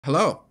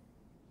Hello,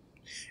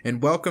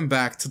 and welcome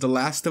back to The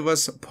Last of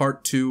Us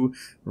Part 2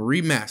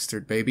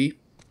 Remastered, baby.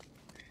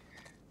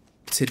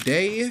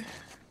 Today,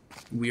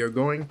 we are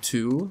going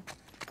to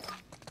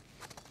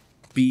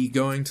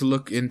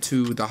look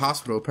into the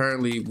hospital.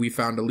 Apparently, we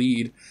found a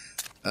lead.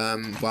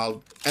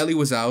 While Ellie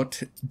was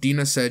out,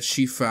 Dina said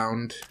she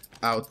found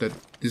out that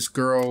this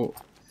girl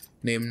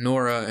named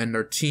Nora and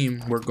her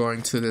team were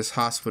going to this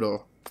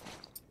hospital.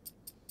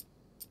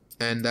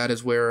 And that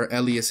is where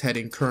Ellie is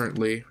heading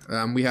currently.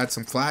 We had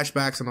some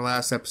flashbacks in the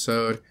last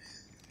episode.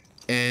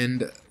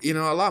 And, you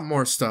know, a lot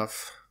more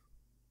stuff.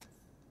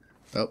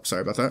 Oh,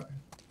 sorry about that.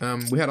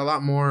 We had a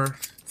lot more...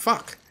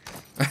 Fuck!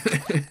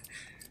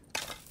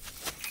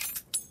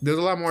 There's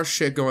a lot more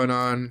shit going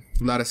on.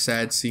 A lot of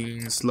sad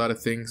scenes. A lot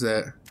of things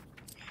that,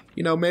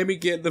 you know, made me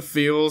get the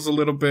feels a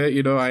little bit.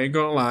 You know, I ain't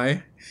gonna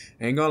lie.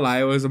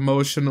 I was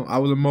emotional. I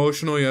was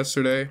emotional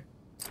yesterday.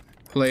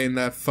 Playing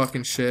that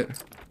fucking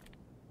shit.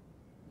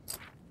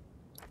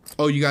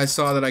 Oh, you guys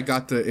saw that I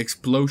got the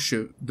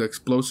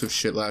explosive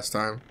shit last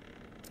time.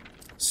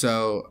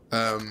 So,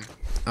 I'm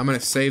gonna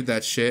save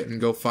that shit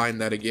and go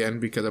find that again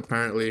because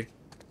apparently...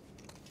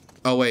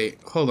 Oh wait,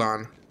 hold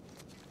on.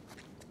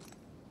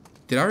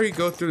 Did I already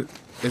go through...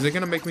 Is it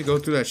gonna make me go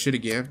through that shit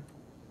again?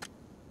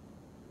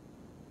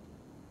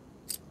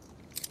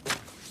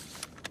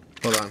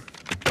 Hold on.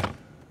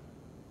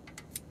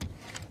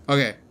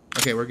 Okay,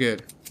 we're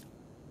good.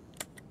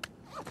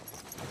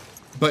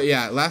 But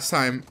yeah, last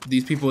time,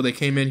 these people, they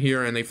came in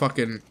here and they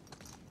fucking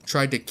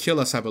tried to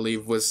kill us, I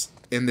believe, was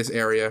in this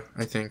area,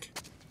 I think.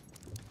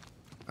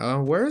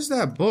 Where's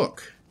that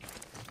book?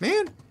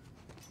 Man,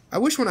 I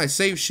wish when I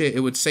save shit,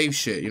 it would save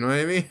shit, you know what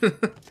I mean?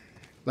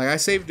 Like, I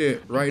saved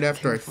it right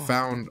after I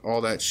found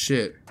all that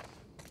shit.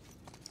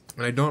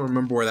 And I don't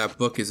remember where that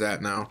book is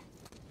at now.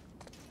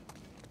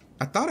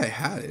 I thought I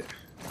had it.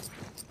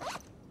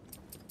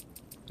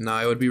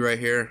 Nah, it would be right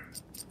here.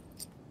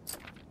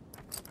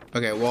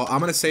 Okay, well, I'm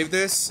gonna save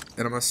this,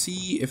 and I'm gonna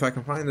see if I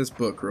can find this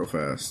book real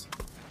fast.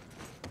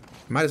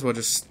 Might as well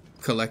just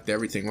collect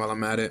everything while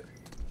I'm at it.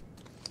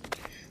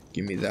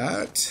 Give me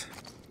that.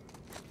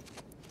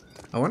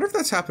 I wonder if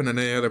that's happened at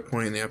any other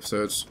point in the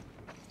episodes.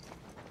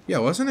 Yeah,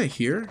 wasn't it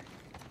here?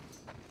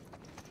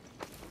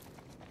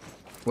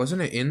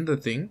 Wasn't it in the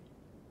thing?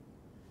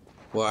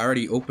 Well, I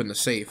already opened the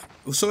safe.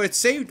 So it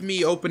saved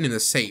me opening the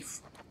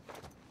safe.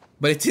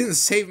 But it didn't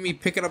save me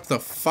picking up the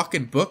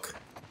fucking book?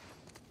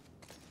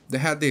 They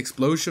had the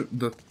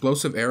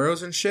explosive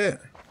arrows and shit.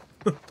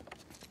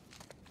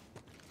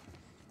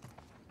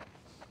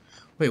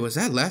 Wait, was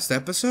that last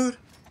episode?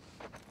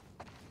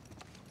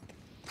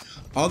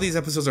 All these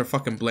episodes are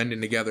fucking blending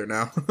together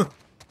now.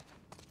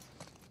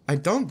 I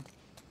don't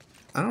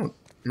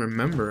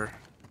remember.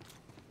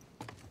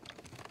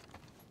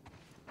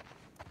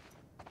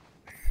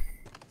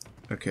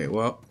 Okay,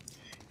 well.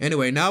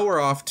 Anyway, now we're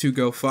off to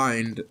go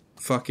find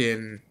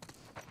fucking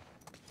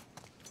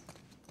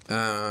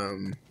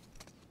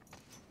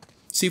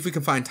see if we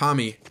can find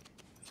Tommy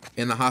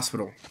in the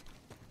hospital.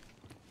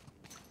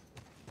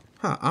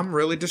 Huh, I'm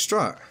really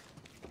distraught.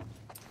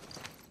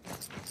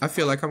 I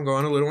feel like I'm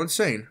going a little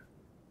insane.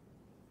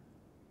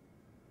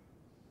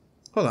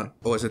 Hold on.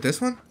 Oh, is it this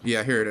one?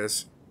 Yeah, here it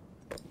is.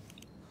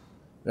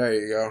 There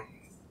you go.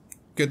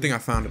 Good thing I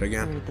found it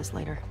again. I'll read this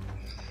later.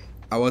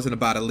 I wasn't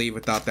about to leave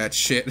without that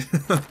shit.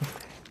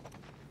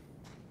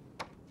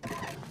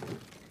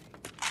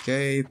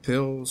 Okay,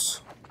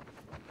 pills.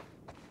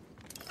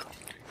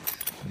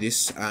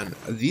 This and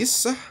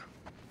this.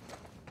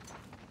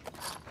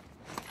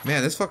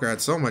 Man, this fucker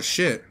had so much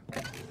shit.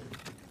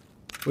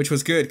 Which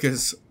was good,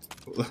 because,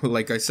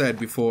 like I said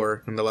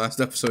before in the last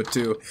episode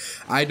too,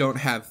 I didn't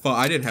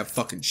have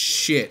fucking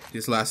shit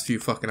these last few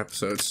fucking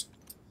episodes.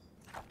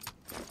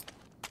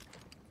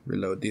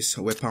 Reload this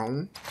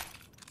weapon.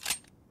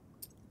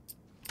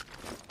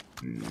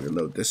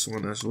 Reload this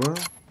one as well.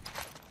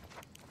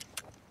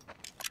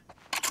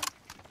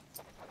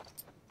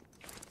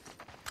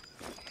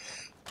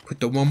 Put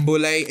the one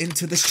bullet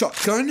into the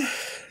shotgun.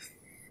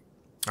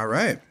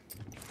 Alright.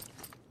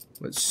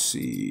 Let's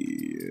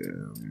see.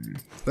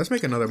 Let's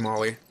make another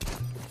molly.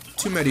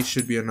 2 medis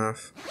should be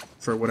enough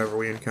for whatever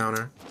we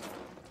encounter.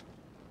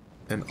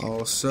 And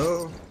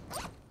also,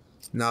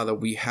 now that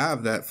we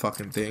have that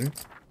fucking thing,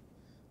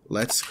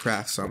 let's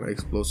craft some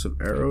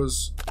explosive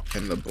arrows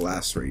and the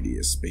blast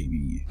radius,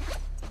 baby.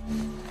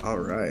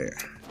 Alright.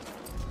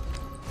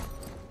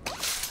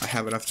 I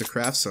have enough to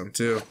craft some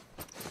too.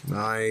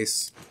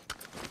 Nice.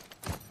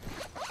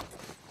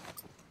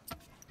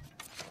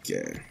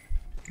 Okay.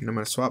 And I'm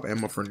gonna swap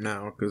ammo for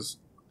now, because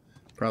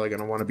probably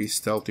gonna want to be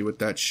stealthy with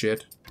that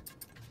shit.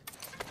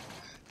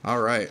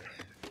 Alright.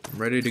 I'm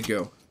ready to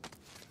go.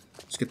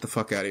 Let's get the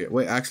fuck out of here.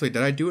 Wait, actually,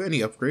 did I do any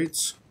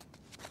upgrades?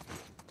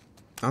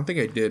 I don't think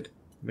I did.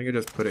 I think I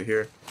just put it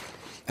here.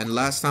 And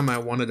last time I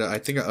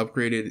think I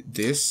upgraded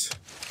this.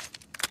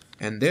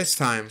 And this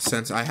time,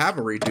 since I have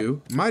a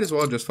redo, might as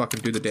well just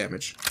fucking do the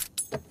damage.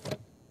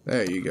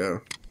 There you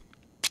go.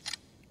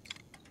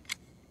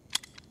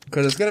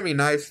 Because it's gonna be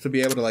nice to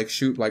be able to, like,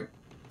 shoot, like,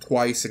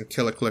 twice and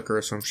kill a clicker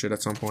or some shit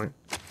at some point.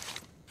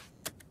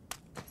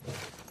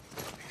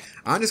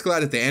 I'm just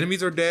glad that the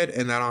enemies are dead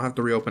and I don't have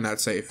to reopen that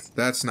safe.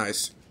 That's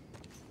nice.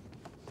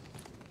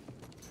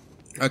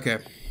 Okay.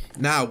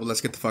 Now,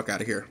 let's get the fuck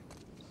out of here.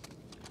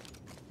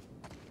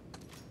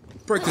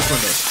 Break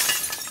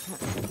this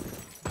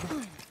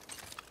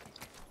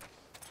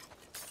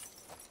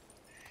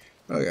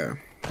window. Okay.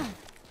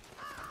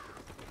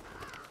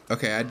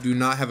 Okay, I do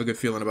not have a good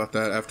feeling about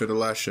that after the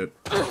last shit.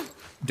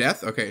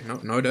 Death? Okay,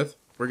 no death.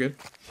 We're good.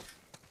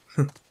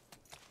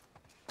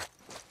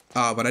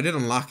 But I did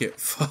unlock it.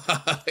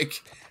 Fuck.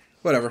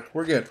 Whatever.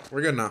 We're good.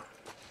 We're good now.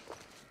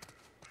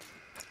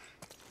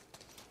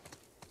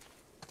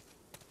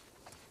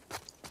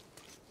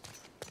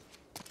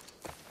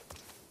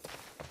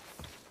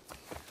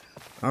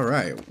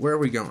 Alright, where are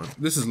we going?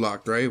 This is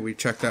locked, right? We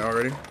checked that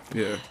already?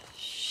 Yeah.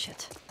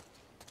 Shit.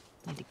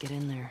 Need to get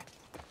in there.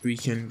 We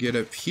can get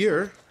up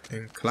here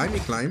and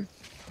climb.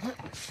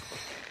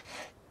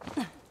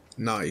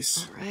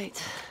 Nice.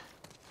 Alright.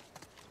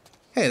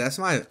 Hey, that's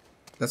my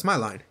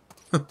line.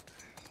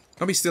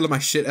 Don't be stealing my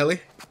shit,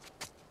 Ellie.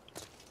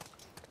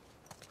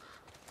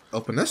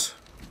 Open this.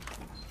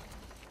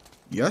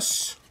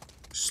 Yes.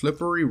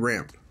 Slippery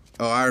ramp.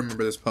 Oh, I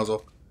remember this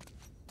puzzle.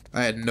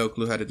 I had no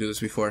clue how to do this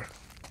before.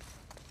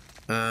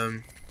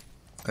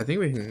 I think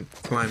we can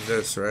climb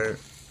this, right?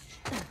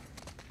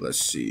 Let's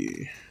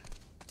see.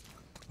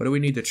 What do we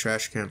need the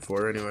trash can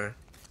for, anyway?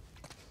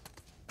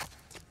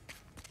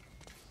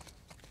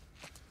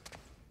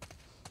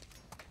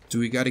 Do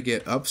we gotta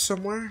get up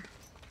somewhere?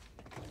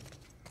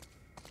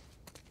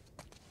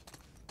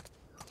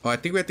 Oh, I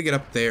think we have to get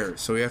up there.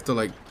 So we have to,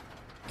 like,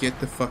 get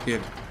the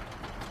fucking...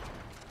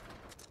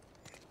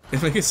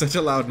 It makes such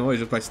a loud noise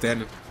just by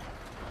standing.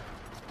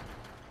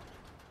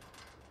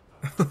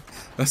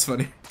 That's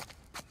funny.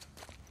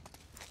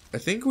 I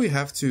think we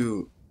have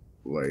to,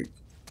 like...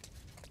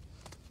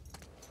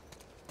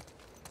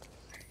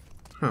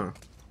 Huh.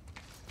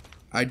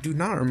 I do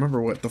not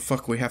remember what the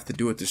fuck we have to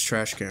do with this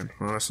trash can,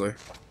 honestly.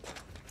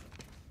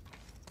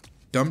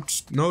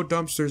 No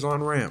dumpsters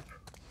on ramp.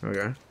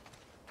 Okay.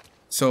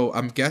 So,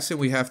 I'm guessing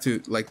we have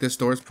to, like, this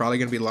door is probably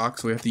going to be locked,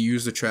 so we have to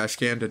use the trash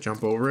can to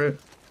jump over it.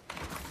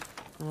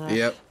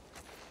 Yep.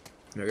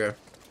 Okay.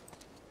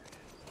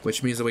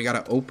 Which means that we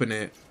gotta open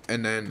it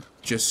and then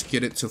just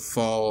get it to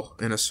fall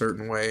in a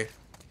certain way.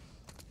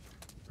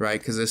 Right?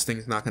 Because this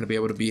thing's not gonna be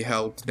able to be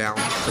held down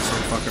for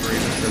some fucking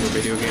reason for the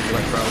video game,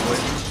 like, probably.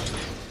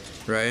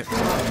 Right?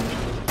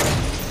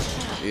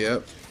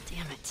 Yep.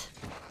 Damn it.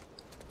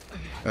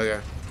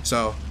 Okay.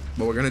 So,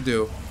 what we're gonna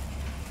do...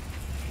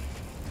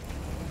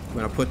 I'm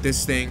gonna put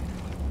this thing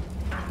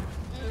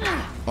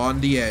on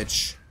the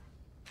edge.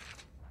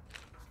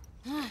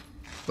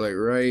 Like,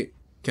 right...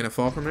 Can it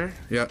fall from there?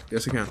 Yep.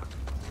 Yes, it can.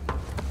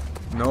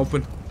 No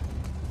open.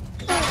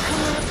 Come on.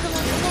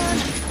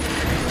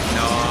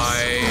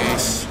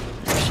 Nice.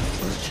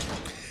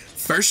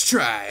 First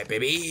try,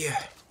 baby.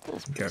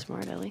 That's pretty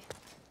smart, Ellie.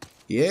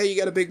 Yeah, you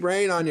got a big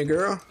brain on you,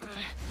 girl.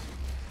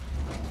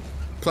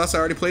 Plus, I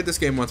already played this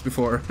game once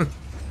before.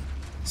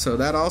 So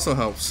that also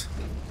helps.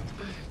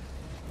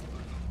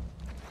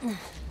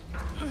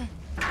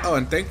 Oh,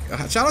 and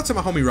shout out to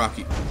my homie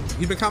Rocky.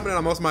 He's been commenting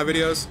on most of my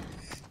videos.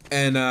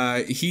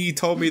 And he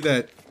told me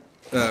that,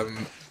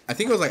 I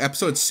think it was like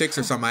episode 6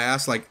 or something. I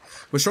asked, like,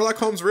 was Sherlock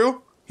Holmes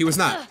real? He was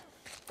not.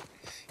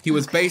 He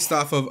was based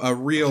off of a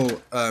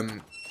real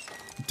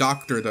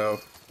doctor, though,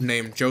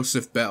 named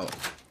Joseph Bell.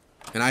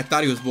 And I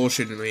thought he was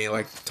bullshitting me,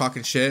 like,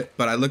 talking shit.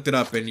 But I looked it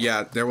up, and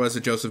yeah, there was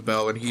a Joseph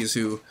Bell, and he's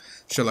who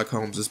Sherlock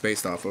Holmes is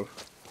based off of.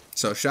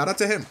 So, shout out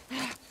to him.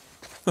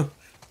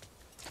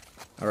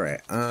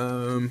 Alright,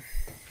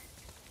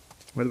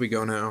 where do we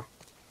go now?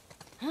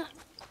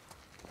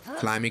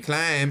 Climby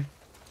climb.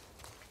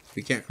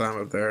 We can't climb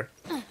up there.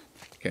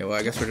 Okay, well,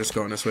 I guess we're just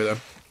going this way, then.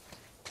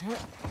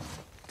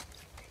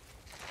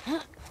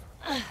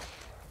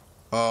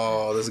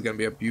 Oh, this is gonna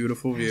be a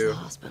beautiful view. There's the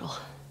hospital.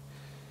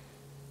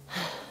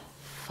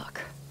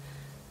 Fuck.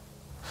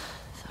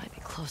 Thought I'd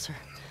be closer.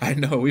 I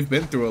know, we've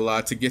been through a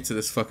lot to get to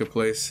this fucking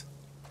place.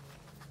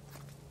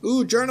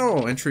 Ooh,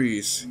 journal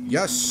entries.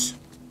 Yes.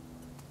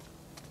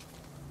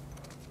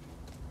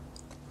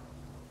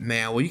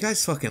 Man, will you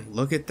guys fucking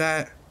look at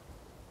that?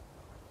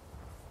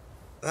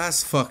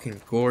 That's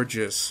fucking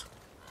gorgeous.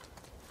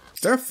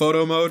 Is there a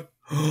photo mode?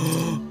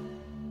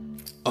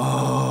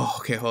 Oh,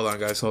 okay, hold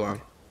on, guys, hold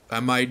on. I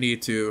might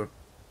need to...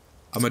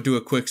 I'm gonna do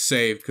a quick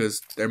save,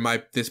 because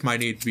this might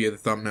need to be the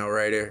thumbnail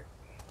right here.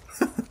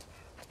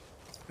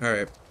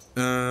 Alright,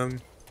 let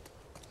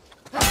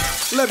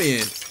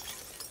me in.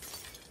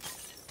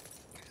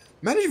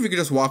 Imagine if you could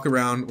just walk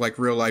around, like,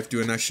 real life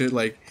doing that shit,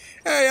 like,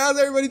 hey, how's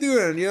everybody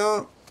doing, you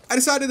know? I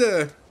decided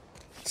to,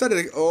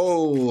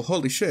 oh,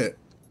 holy shit.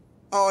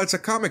 Oh, it's a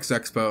comics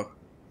expo.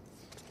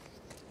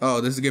 Oh,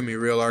 this is giving me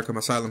real Arkham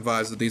Asylum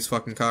vibes with these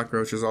fucking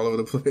cockroaches all over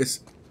the place.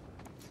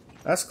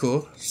 That's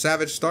cool.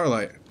 Savage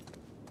Starlight.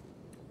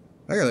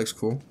 That guy looks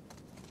cool.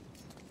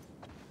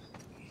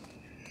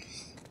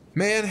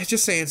 Man,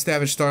 just saying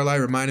Savage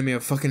Starlight reminded me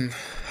of fucking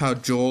how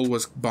Joel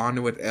was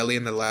bonding with Ellie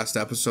in the last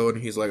episode,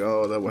 and he's like,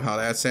 oh, how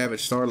that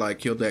Savage Starlight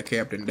killed that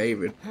Captain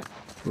David.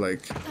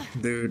 Like,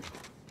 dude,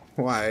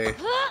 why?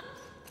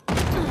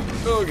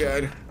 Oh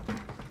god.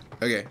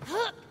 Okay.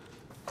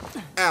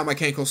 Ow, my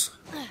cankles.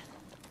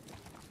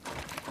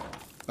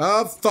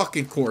 Of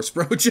fucking course,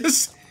 bro.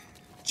 Just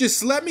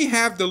let me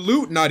have the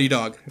loot, Naughty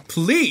Dog.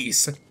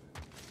 Please.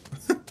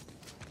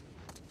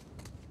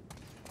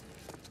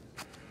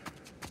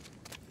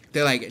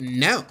 They're like,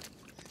 no.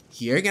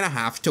 You're gonna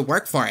have to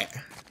work for it.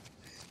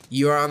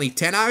 You are only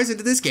 10 hours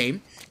into this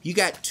game. You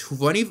got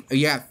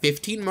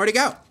 15 more to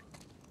go.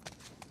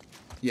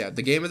 Yeah,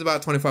 the game is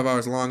about 25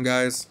 hours long,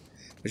 guys.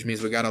 Which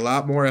means we got a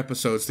lot more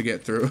episodes to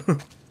get through.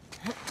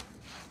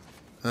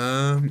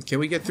 Can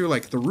we get through,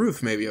 like, the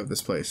roof, maybe, of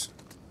this place?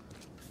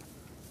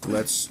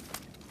 Let's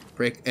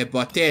break a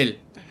bottle.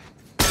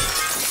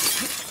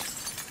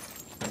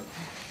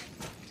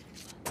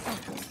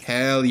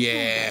 Hell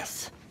yeah.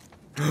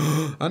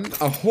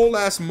 A whole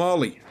ass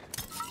molly.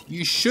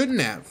 You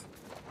shouldn't have.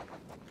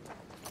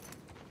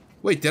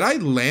 Wait, did I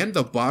land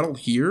the bottle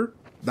here?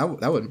 That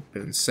would have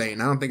been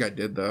insane. I don't think I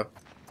did, though.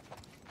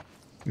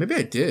 Maybe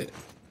I did.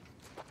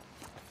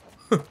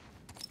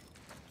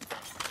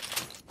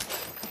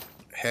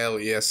 Hell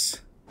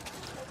yes.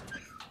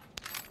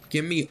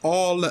 Give me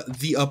all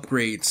the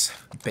upgrades,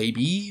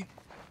 baby.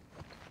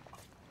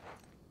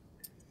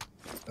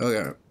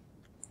 Okay.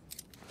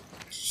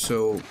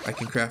 So, I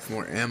can craft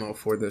more ammo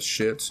for this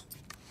shit.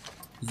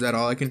 Is that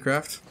all I can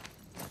craft?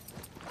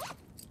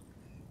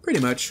 Pretty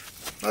much.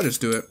 I'll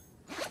just do it.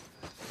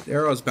 The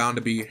arrow's bound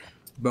to be...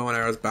 Bow and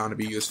arrow's bound to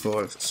be useful.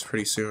 It's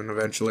pretty soon,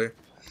 eventually.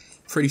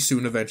 Pretty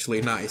soon,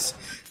 eventually. Nice.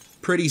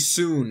 Pretty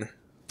soon,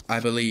 I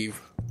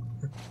believe.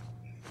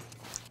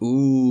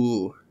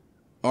 Ooh.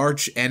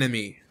 Arch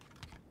enemy.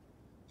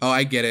 Oh,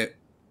 I get it.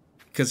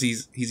 Because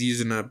he's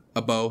using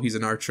a bow. He's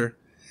an archer.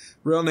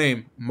 Real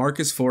name,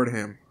 Marcus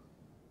Fordham.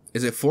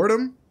 Is it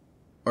Fordham?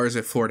 Or is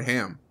it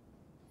Fordham?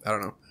 I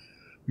don't know.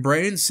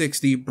 Brain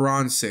 60,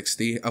 Bronze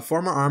 60, a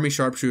former army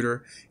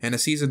sharpshooter, and a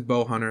seasoned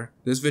bow hunter.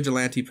 This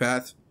vigilante's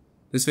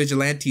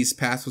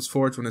path was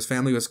forged when his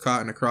family was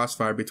caught in a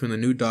crossfire between the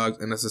New Dogs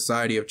and the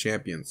Society of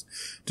Champions.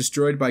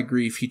 Destroyed by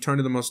grief, he turned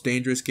to the most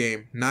dangerous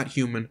game, not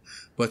human,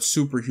 but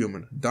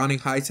superhuman. Donning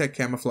high-tech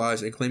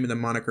camouflage and claiming the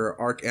moniker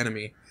Arch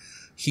Enemy,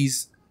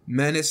 he's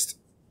menaced.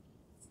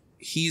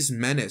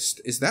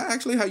 Is that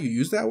actually how you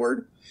use that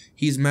word?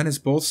 He's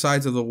menaced both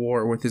sides of the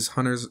war with his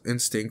hunter's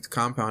instinct,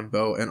 compound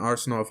bow, and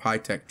arsenal of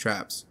high-tech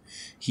traps.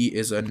 He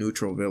is a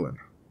neutral villain.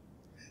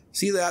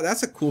 See,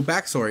 that's a cool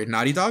backstory.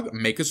 Naughty Dog,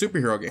 make a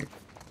superhero game.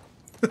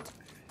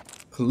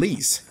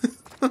 Please.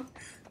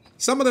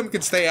 Some of them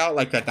could stay out,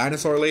 like that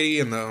dinosaur lady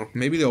and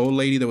maybe the old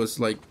lady that was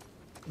like...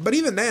 But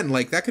even then,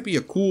 like, that could be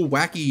a cool,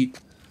 wacky...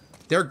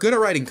 They're good at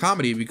writing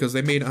comedy because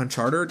they made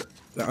Uncharted.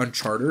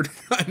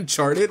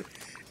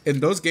 And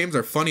those games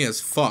are funny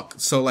as fuck.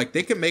 So, like,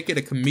 they can make it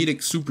a comedic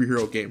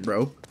superhero game,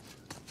 bro.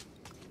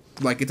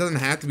 Like, it doesn't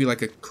have to be,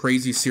 like, a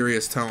crazy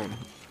serious tone.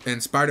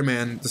 And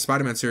the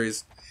Spider-Man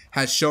series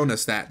has shown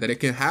us that it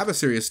can have a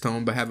serious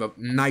tone, but have a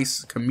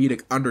nice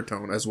comedic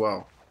undertone as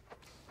well.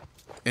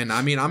 And,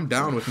 I mean, I'm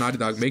down with Naughty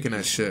Dog making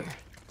that shit.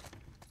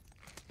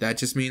 That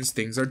just means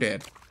things are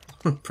dead.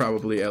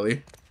 Probably,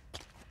 Ellie.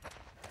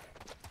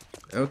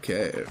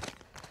 Okay.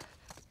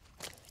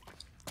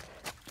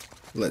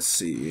 Let's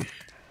see.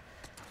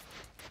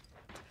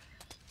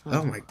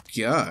 Oh my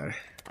god.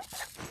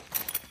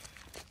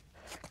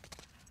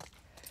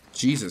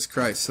 Jesus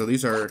Christ. So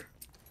these are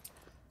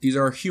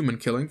human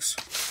killings.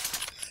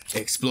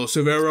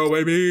 Explosive arrow,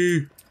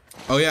 baby!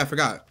 Oh yeah, I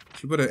forgot.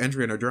 She put an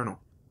entry in her journal.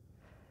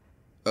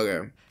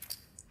 Okay.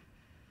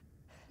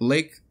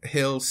 Lake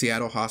Hill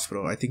Seattle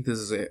Hospital. I think this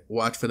is it.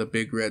 Watch for the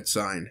big red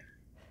sign.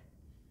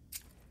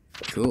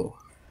 Cool.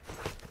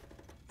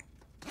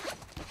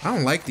 I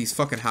don't like these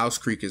fucking house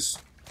creakers.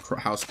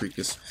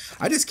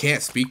 I just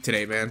can't speak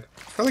today, man.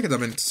 I feel like I've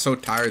been so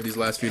tired these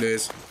last few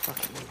days. Fuck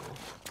you.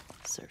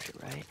 Serves you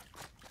right.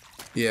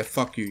 Yeah,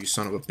 fuck you, you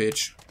son of a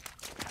bitch.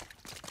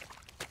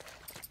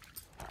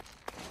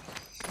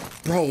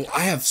 Bro,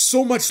 I have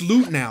so much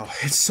loot now.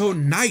 It's so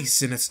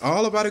nice, and it's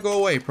all about to go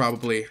away,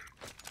 probably.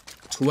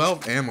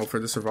 12 ammo for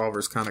this revolver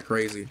is kind of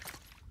crazy.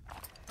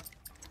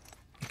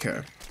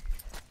 Okay.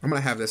 I'm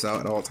gonna have this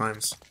out at all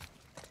times.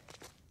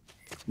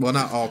 Well,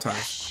 not all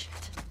times.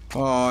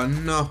 Oh,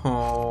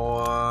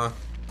 no.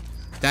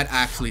 That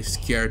actually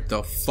scared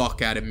the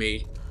fuck out of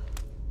me.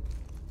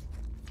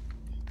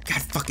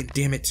 God fucking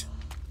damn it.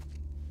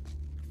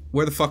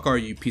 Where the fuck are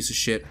you, piece of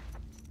shit?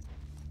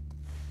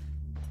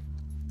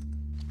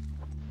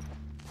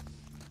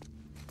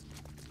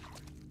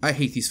 I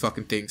hate these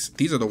fucking things.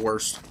 These are the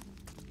worst.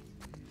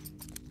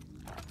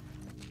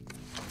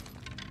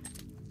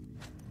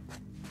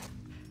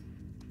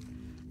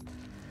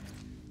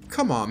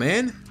 Come on,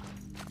 man.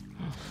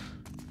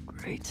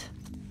 Great.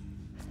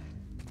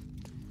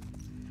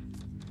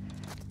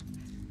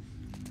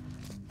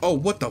 Oh,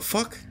 what the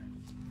fuck?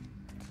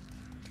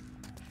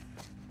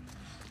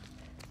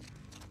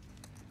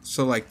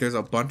 So, like, there's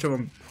a bunch of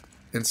them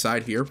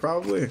inside here,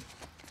 probably?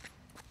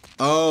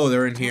 Oh,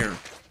 they're in here.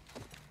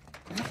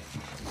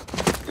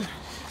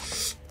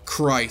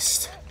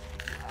 Christ.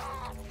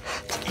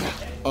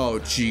 Oh,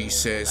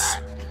 Jesus.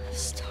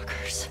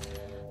 Stalkers.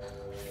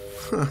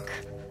 Huh.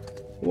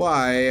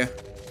 Why?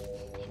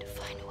 Need to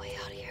find a way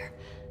out of here.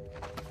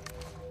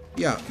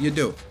 Yeah, you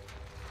do.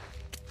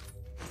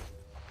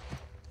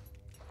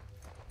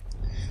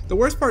 The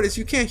worst part is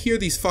you can't hear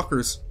these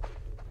fuckers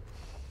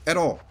at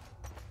all.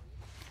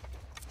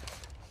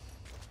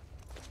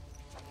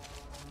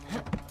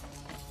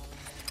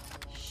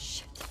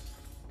 Shit.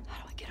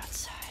 How do I get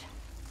outside?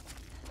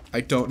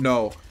 I don't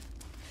know.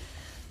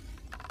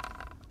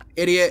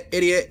 Idiot,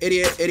 idiot,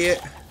 idiot,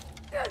 idiot.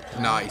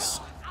 Nice.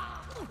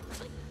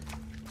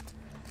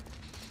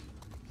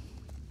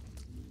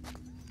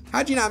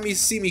 How'd you not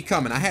see me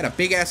coming? I had a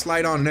big ass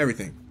light on and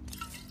everything.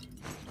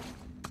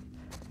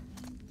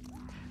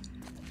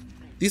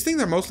 These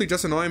things are mostly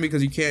just annoying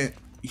because you can't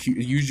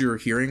use your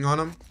hearing on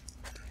them.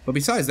 But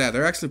besides that,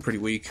 they're actually pretty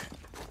weak.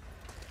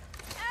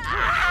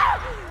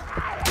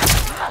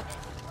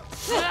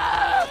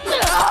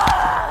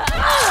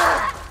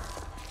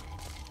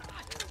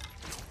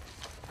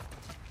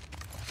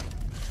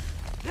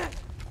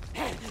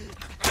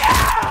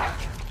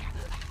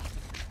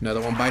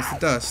 Another one bites the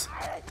dust.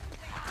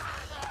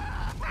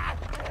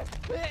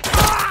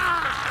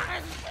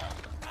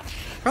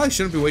 Probably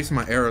shouldn't be wasting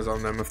my arrows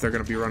on them if they're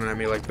gonna be running at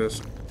me like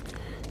this.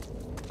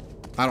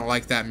 I don't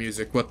like that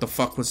music. What the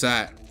fuck was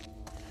that?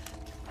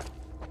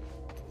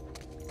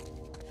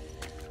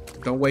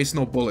 Don't waste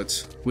no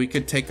bullets. We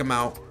could take them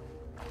out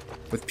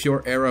with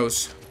pure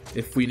arrows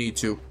if we need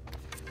to.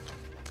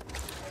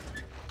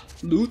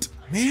 Loot?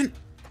 Man.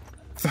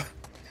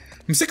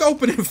 I'm sick of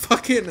opening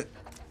fucking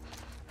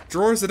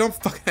drawers that don't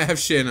fucking have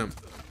shit in them.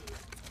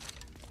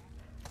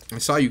 I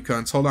saw you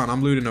cunts. Hold on,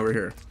 I'm looting over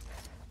here.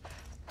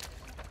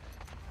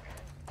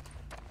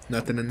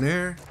 Nothing in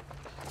there.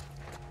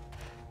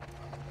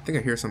 I think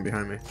I hear something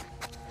behind me.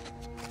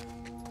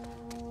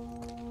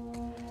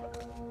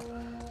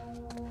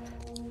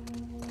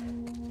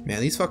 Man,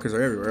 these fuckers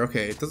are everywhere.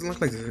 Okay, it doesn't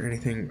look like there's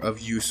anything of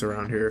use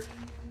around here.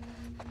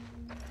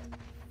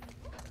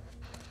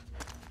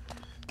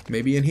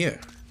 Maybe in here.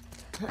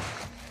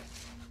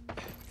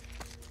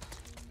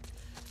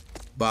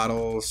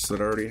 Bottles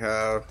that I already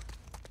have.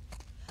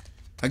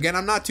 Again,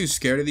 I'm not too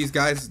scared of these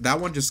guys.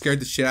 That one just scared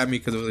the shit out of me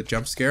because it was a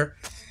jump scare.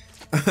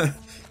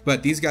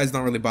 But these guys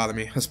don't really bother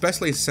me,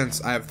 especially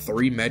since I have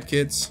 3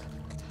 medkits.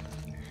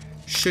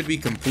 Should be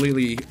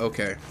completely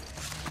okay.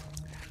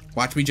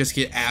 Watch me just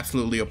get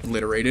absolutely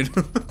obliterated.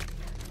 Okay.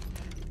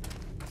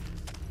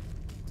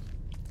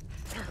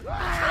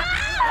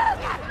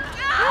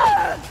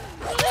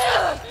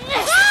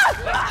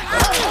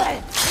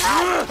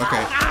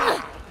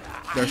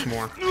 There's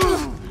more.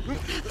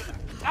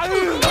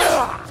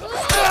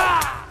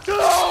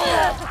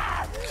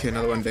 Okay,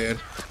 another one dead.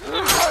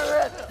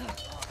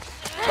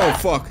 Oh,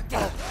 fuck.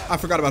 I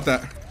forgot about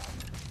that.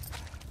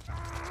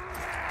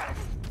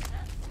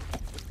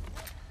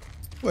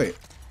 Wait.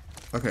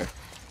 Okay.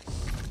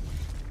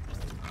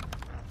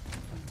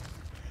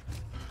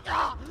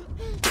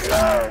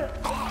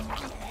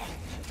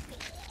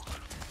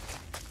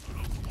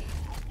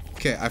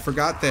 Okay, I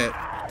forgot that.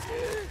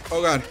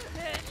 Oh, God.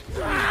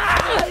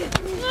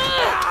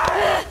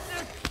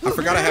 I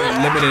forgot I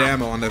have limited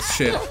ammo on this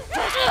shit.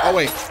 Oh,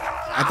 wait.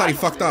 I thought he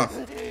fucked off.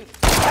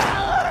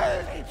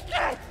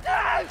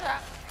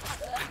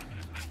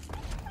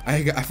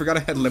 I forgot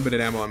I had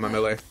limited ammo on my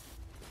melee. Is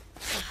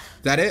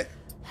that it?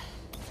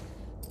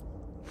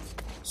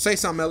 Say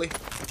something, Melly.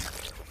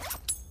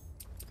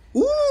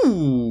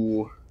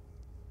 Ooh.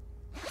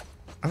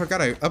 I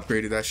forgot I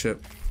upgraded that shit.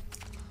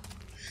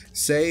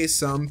 Say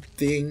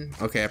something.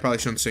 Okay, I probably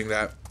shouldn't sing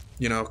that.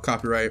 You know,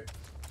 copyright.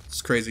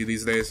 It's crazy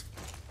these days.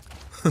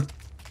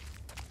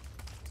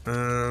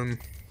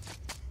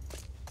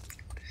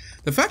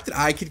 The fact that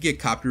I could get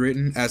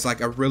copywritten as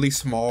like a really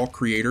small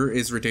creator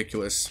is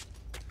ridiculous.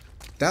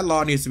 That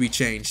law needs to be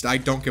changed. I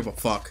don't give a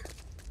fuck.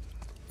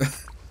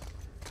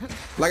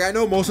 Like, I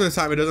know most of the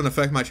time it doesn't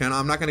affect my channel.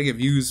 I'm not gonna get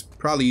views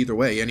probably either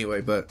way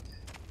anyway, but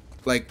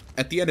like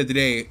at the end of the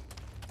day,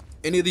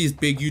 any of these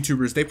big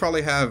YouTubers, they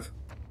probably have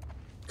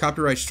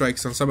copyright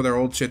strikes on some of their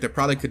old shit that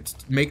probably could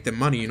make them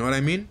money, you know what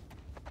I mean?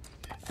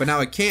 But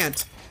now it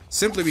can't,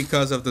 simply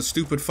because of the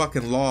stupid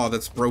fucking law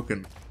that's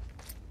broken.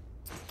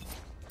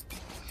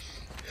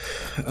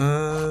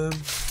 Oh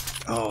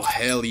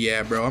hell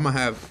yeah, bro. I'm gonna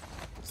have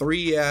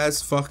 3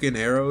 ass fucking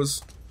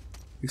arrows.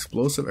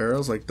 Explosive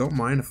arrows, like, don't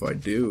mind if I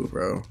do,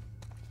 bro.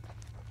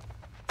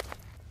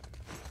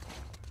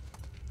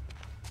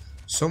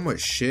 So much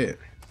shit.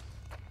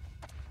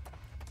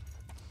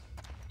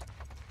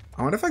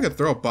 I wonder if I could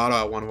throw a bottle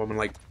at one of them and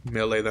like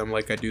melee them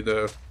like I do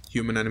the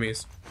human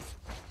enemies.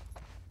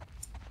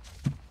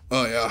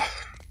 Oh yeah.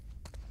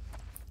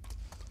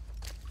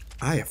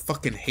 I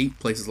fucking hate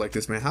places like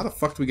this, man. How the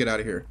fuck do we get out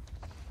of here?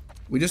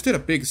 We just did a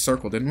big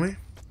circle, didn't we?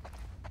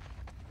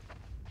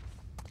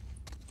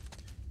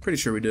 Pretty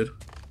sure we did.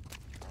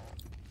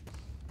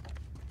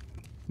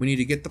 We need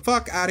to get the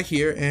fuck out of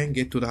here and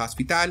get to the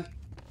hospital.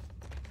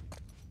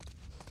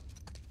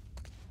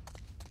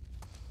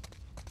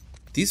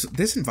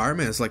 This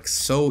environment is like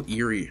so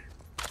eerie.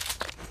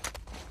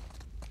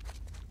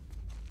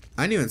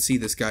 I didn't even see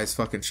this guy's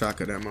fucking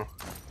shotgun ammo.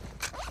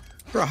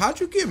 Bro,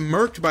 how'd you get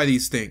murked by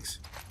these things?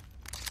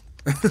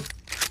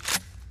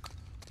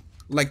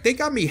 Like, they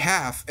got me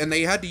half, and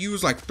they had to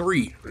use, like,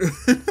 3.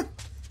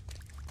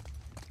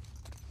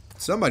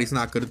 Somebody's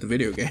not good at the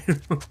video game.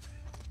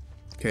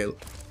 Okay.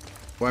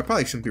 Well, I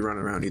probably shouldn't be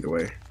running around either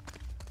way.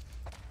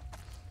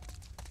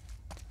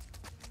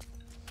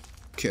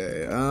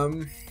 Okay,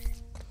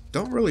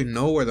 don't really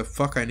know where the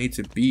fuck I need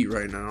to be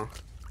right now.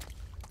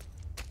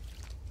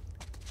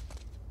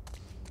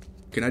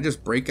 Can I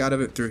just break out of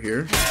it through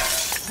here?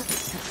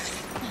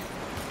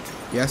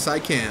 Yes, I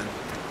can.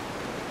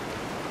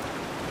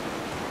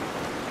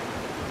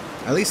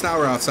 At least now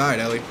we're outside,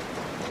 Ellie.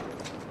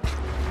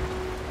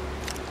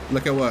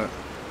 Look at what?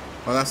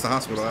 Oh, that's the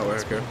hospital that way,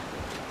 okay.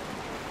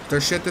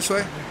 There's shit this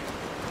way?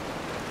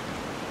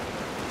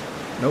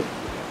 Nope.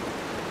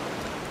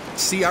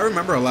 See, I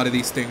remember a lot of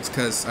these things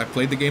because I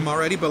played the game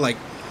already, but like,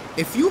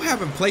 if you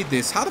haven't played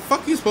this, how the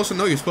fuck are you supposed to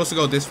know you're supposed to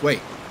go this way?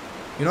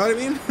 You know what I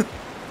mean?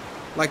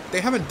 Like,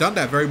 they haven't done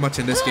that very much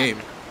in this game.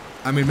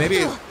 I mean,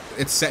 maybe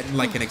it's setting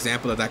like an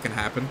example that can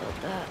happen.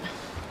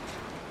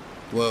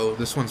 Whoa,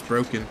 this one's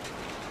broken.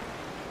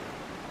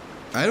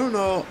 I don't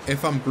know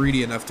if I'm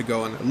greedy enough to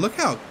go in. Look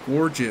how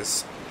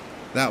gorgeous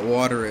that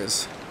water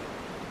is.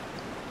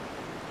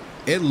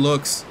 It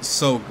looks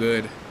so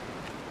good.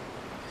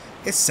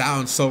 It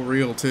sounds so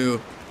real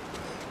too.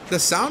 The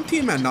sound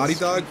team at Naughty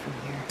Dog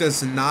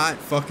does not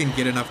fucking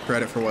get enough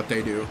credit for what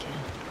they do.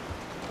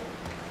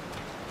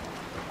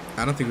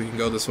 I don't think we can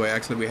go this way.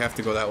 Actually, we have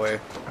to go that way,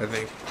 I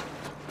think.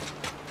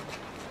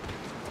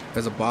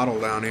 There's a bottle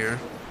down here.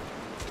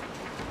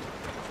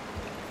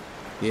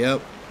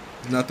 Yep.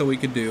 Nothing we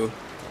could do.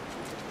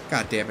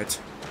 God damn it.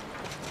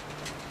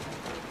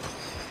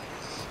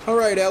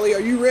 Alright, Ellie,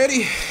 are you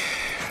ready?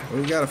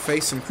 We gotta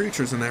face some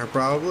creatures in there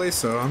probably,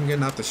 so I'm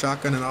getting out the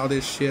shotgun and all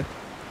this shit.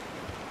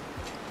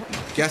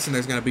 Guessing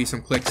there's gonna be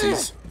some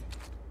clicksies.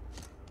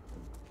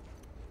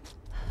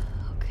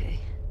 Okay.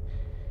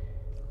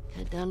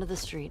 Head down to the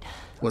street.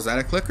 Was that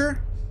a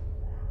clicker?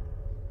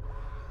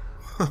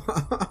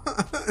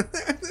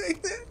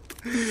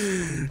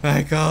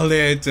 I called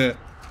it.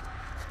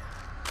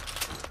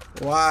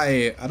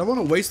 Why? I don't want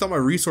to waste all my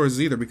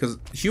resources either, because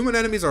human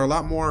enemies are a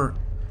lot more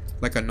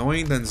like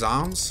annoying than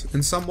zombies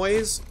in some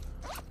ways.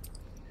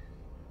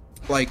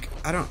 Like,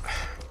 I don't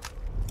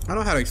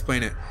know how to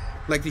explain it.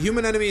 Like, the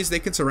human enemies, they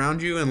can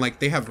surround you and like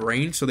they have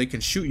range so they can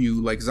shoot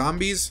you. Like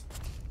zombies,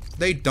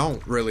 they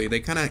don't really. They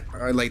kind of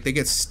are like, they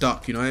get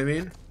stuck, you know what I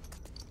mean?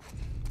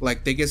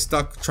 Like, they get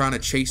stuck trying to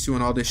chase you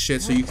and all this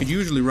shit, so you could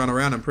usually run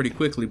around them pretty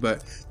quickly.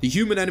 But the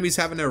human enemies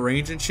having their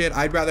range and shit,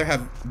 I'd rather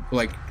have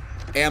like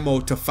ammo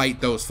to fight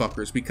those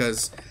fuckers,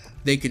 because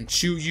they can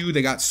shoot you.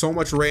 They got so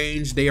much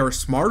range. They are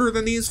smarter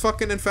than these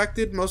fucking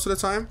infected most of the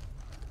time.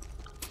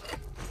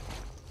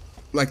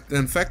 Like, the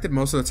infected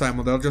most of the time,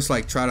 well, they'll just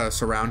like try to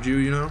surround you,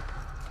 you know,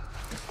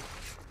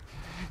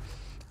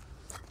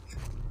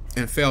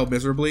 and fail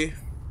miserably.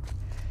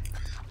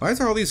 Why is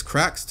there all these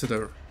cracks to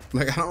the,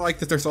 like, I don't like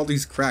that there's all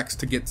these cracks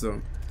to get to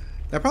them.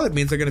 That probably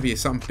means they're gonna be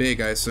something big,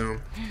 I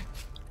assume.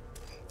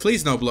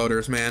 Please no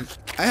bloaters, man.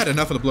 I had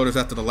enough of the bloaters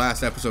after the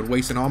last episode,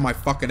 wasting all my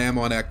fucking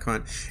ammo on that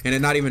cunt, and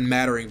it not even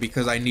mattering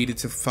because I needed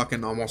to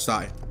fucking almost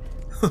die.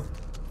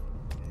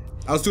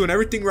 I was doing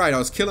everything right. I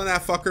was killing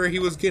that fucker. He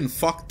was getting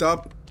fucked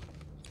up.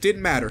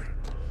 Didn't matter,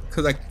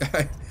 because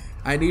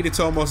I needed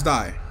to almost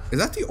die. Is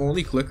that the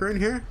only clicker in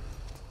here?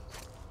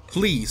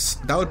 Please,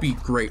 that would be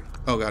great.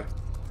 Oh god.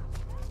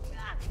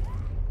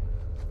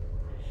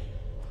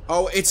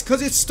 Oh, it's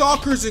because it's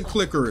stalkers and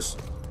clickers.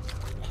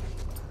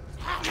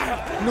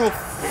 No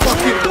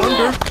fucking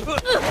wonder.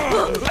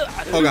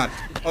 Oh god.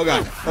 Oh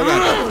god. Oh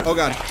god. Oh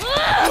god.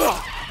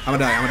 I'm gonna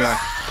die. I'm gonna die.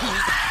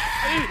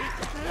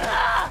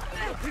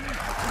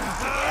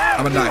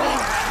 I'm gonna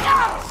die.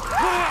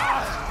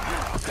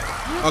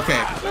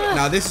 Okay.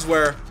 Now this is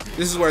where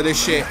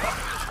this shit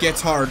gets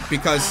hard,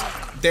 because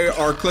there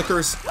are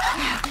clickers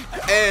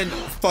and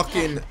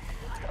fucking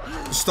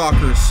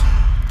stalkers.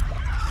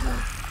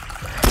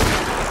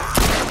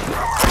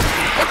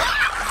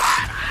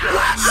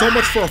 So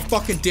much for a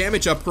fucking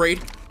damage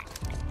upgrade.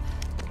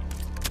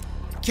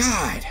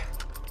 God.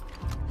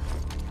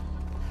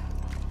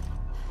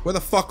 Where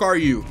the fuck are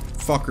you,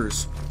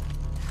 fuckers?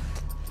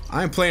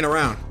 I ain't playing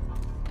around.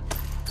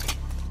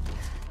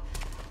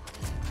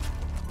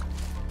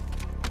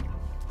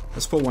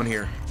 Let's put one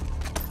here.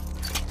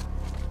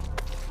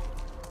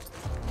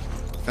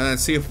 And then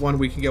see if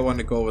we can get one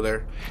to go over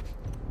there.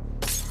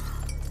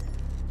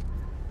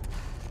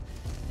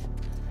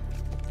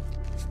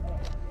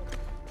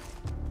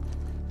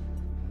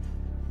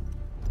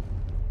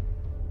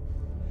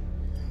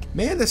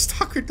 Man, the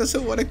stalker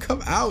doesn't want to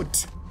come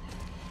out.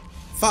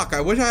 Fuck,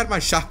 I wish I had my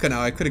shotgun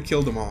out. I could have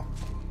killed them all.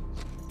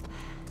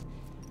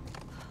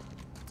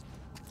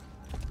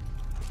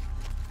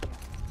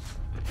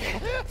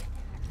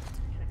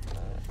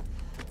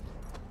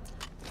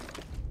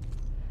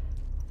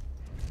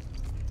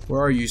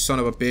 Where are you, son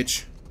of a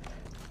bitch?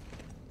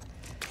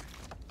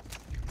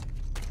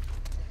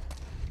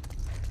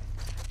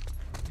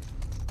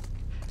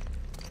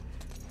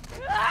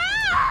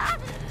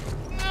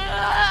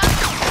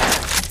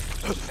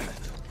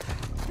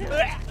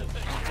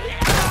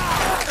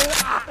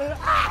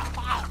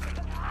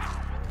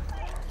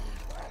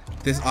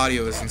 This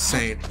audio is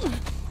insane.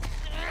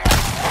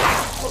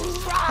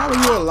 How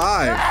are you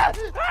alive?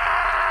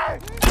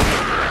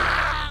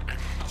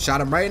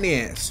 Shot him right in the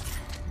ass.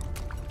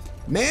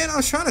 Man, I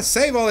was trying to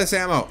save all this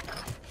ammo.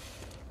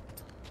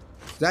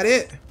 Is that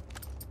it?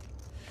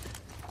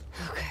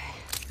 Okay.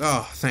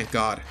 Oh, thank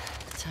God.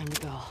 Time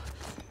to go.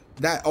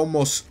 That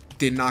almost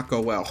did not go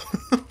well.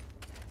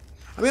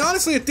 I mean,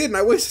 honestly, it didn't.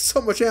 I wasted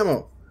so much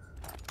ammo.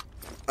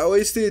 I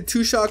wasted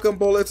 2 shotgun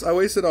bullets. I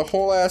wasted a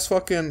whole ass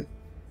fucking...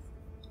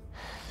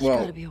 Well,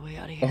 gotta be a way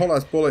out of here. A whole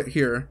ass bullet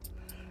here.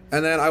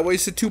 And then I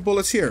wasted 2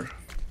 bullets here.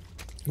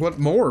 What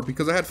more?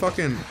 Because I had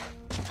fucking...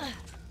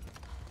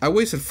 I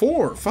wasted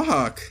 4.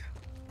 Fuck.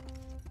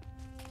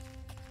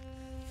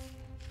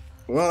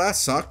 Well, that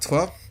sucked.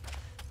 Well,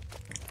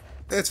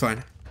 it's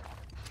fine.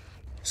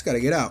 Just gotta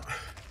get out.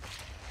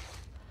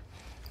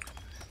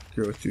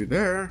 Go through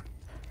there.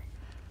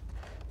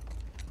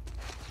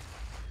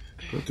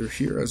 Go through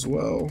here as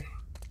well.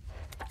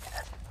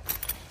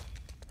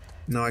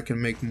 No, I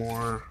can make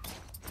more.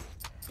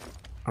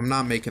 I'm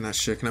not making that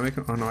shit. Can I make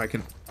it? Oh no, I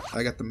can.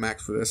 I got the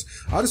max for this.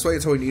 I'll just wait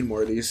until we need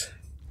more of these.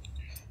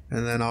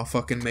 And then I'll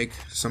fucking make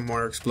some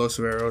more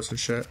explosive arrows and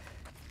shit.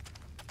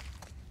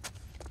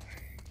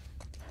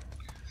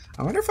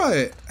 I wonder if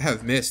I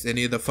have missed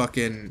any of the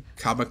fucking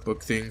comic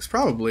book things.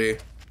 Probably.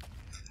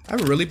 I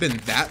haven't really been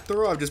that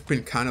thorough. I've just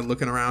been kind of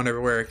looking around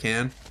everywhere I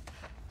can.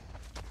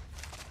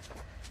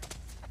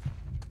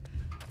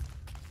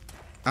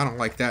 I don't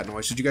like that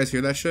noise. Did you guys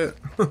hear that shit?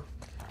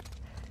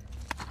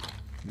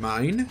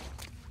 Mine?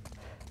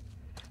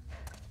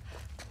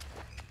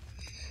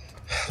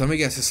 Let me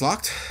guess, it's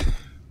locked?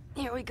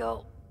 Here we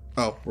go.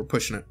 Oh, we're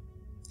pushing it.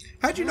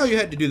 How'd you know you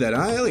had to do that,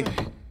 huh, Ellie?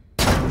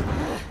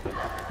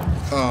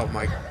 Oh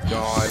my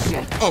God.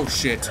 Oh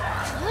shit.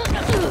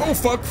 Oh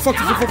fuck, fuck,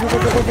 fuck, fuck, fuck,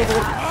 fuck, fuck, fuck,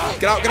 fuck.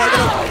 Get out, get out, get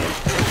out.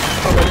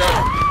 Oh my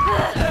God.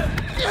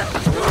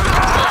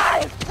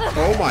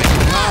 Oh my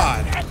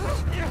God.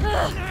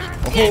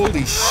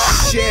 Holy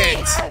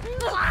shit.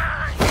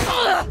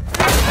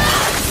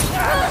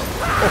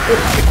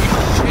 Holy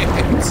shit.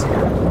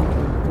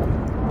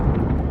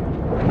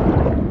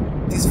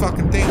 These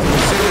fucking things are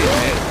silly,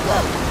 man.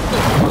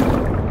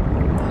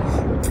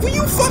 Will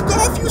you fuck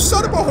off, you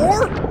son of a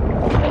whore?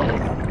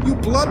 You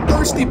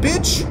bloodthirsty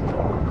bitch!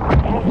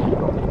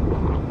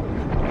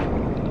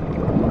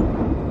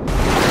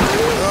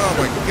 Oh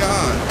my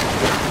God!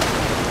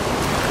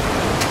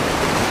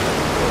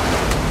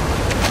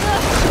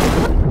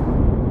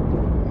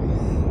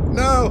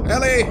 No,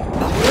 Ellie!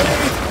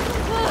 Wait!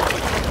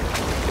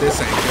 This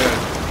ain't good.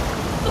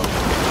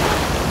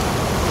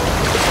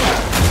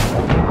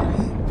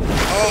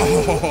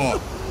 Oh!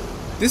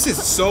 This is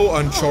so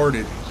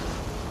Uncharted.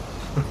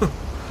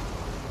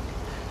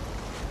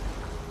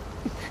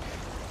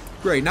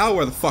 Great, now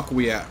where the fuck are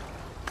we at?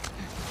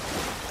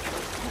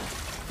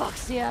 Fuck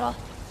Seattle.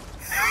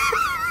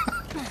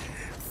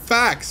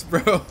 Facts,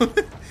 bro.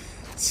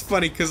 It's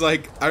funny because,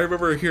 like, I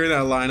remember hearing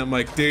that line. I'm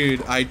like,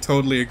 dude, I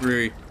totally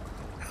agree.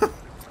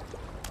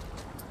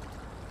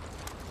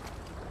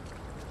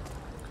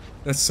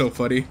 That's so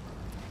funny.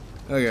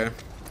 Okay.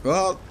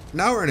 Well,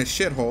 now we're in a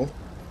shithole.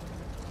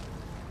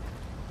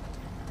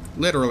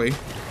 Literally.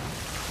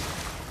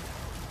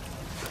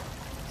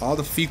 All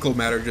the fecal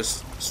matter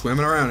just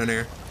swimming around in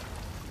here.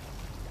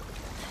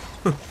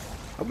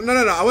 No,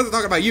 I wasn't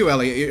talking about you,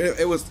 Ellie.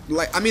 It was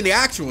like, I mean the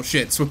actual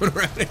shit swimming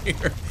around in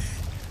here.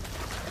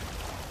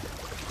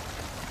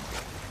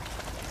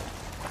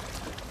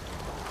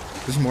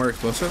 There's more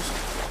explosives?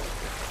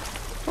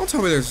 Don't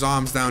tell me there's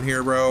zombies down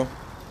here, bro.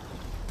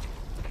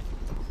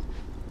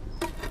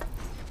 I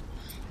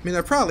mean,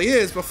 there probably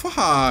is, but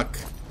fuck.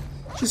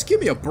 Just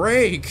give me a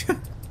break.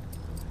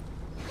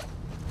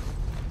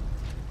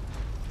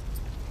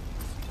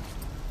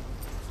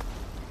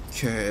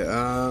 Okay,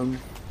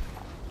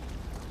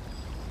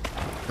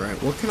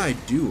 right, what can I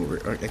do?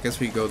 I guess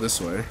we go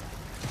this way.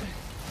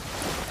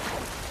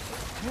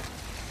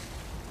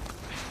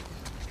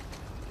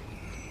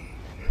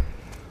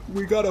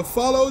 We gotta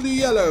follow the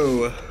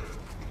yellow.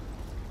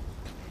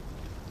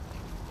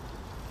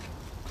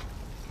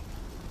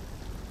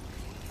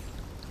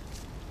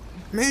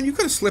 Man, you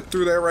could have slipped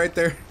through there right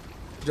there.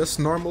 Just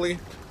normally.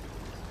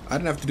 I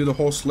didn't have to do the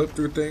whole slip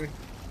through thing.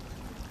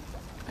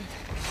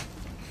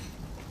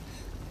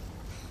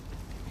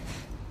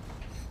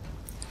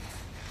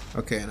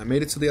 Okay, and I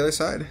made it to the other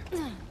side.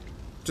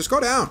 Just go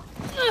down.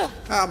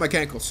 Ah, my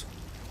cankles.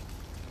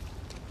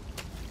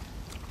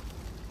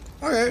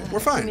 Okay, we're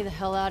fine. Get me the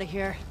hell out of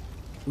here.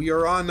 We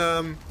are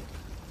on,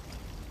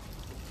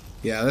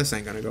 yeah, this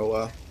ain't gonna go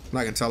well. I'm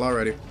not gonna tell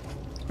already.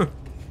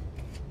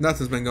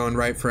 Nothing's been going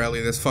right for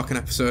Ellie this fucking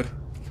episode.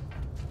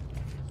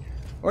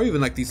 Or even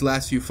like these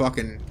last few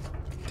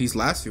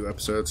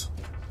episodes.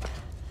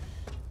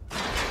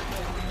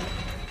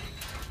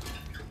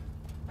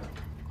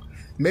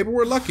 Maybe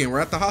we're lucky and we're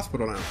at the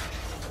hospital now.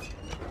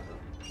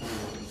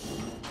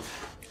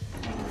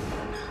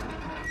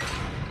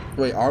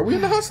 Wait, are we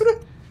in the hospital?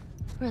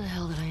 Where the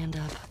hell did I end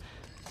up?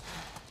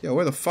 Yeah,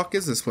 where the fuck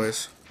is this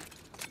place?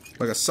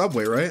 Like a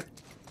subway, right?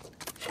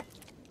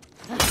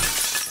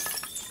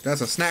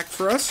 That's a snack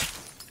for us.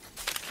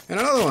 And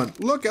another one.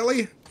 Look,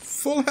 Ellie.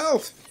 Full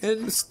health.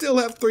 And still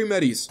have 3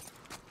 medis.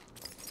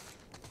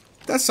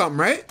 That's something,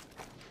 right?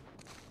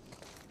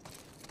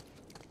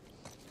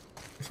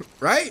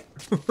 Right?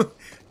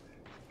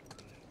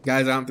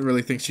 Guys, I don't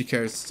really think she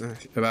cares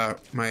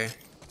about my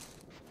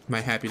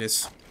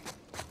happiness.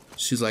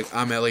 She's like,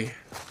 I'm Ellie.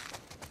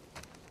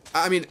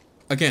 I mean,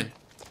 again,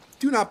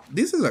 do not...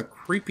 This is a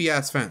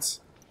creepy-ass fence.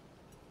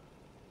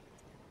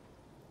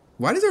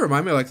 Why does it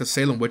remind me of, like, the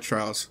Salem witch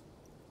trials?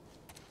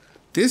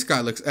 This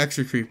guy looks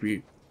extra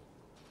creepy.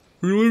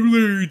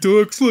 He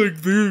talks like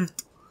this.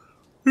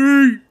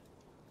 Hey!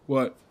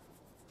 What?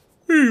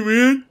 Hey,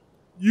 man.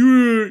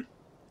 You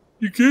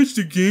catch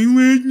the game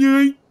last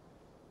night?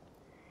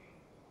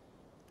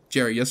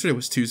 Jerry, yesterday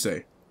was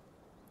Tuesday.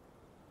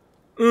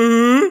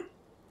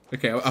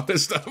 Okay, I'll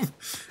pissed off.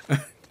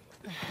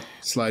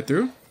 Slide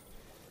through.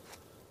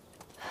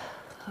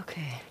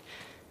 Okay.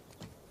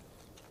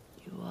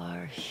 You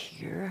are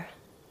here.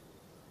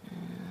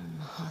 And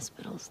the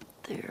hospital's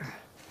there.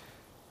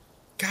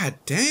 God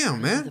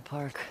damn, man. The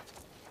park.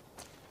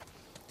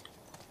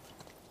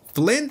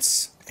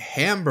 Flint's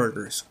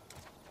Hamburgers.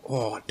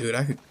 Oh, dude,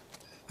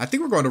 I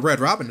think we're going to Red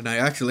Robin tonight,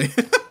 actually.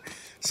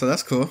 So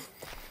that's cool.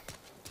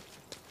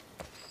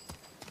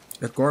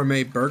 A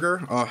gourmet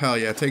burger? Oh, hell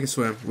yeah, take a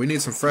swim. We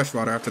need some fresh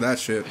water after that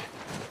shit.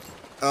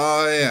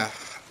 Oh, yeah.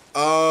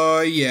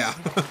 Oh, yeah.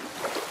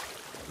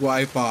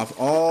 Wipe off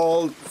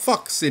all...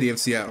 Fuck City of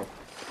Seattle.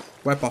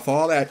 Wipe off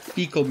all that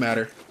fecal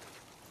matter.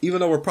 Even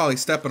though we're probably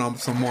stepping on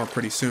some more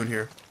pretty soon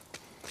here.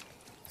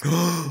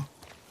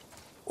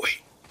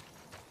 Wait.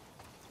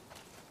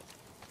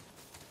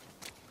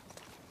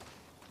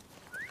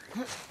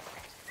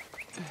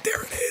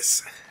 There it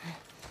is.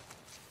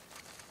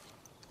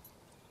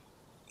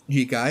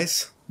 You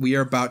guys, we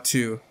are about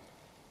to...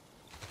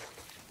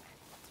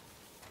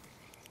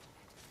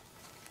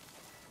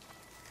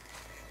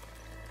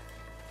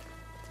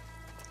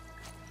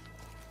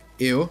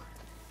 Ew.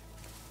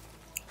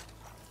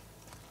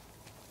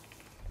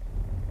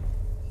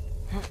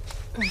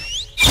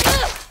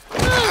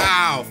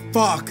 Ow,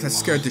 fuck, that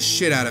scared the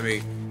shit out of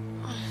me.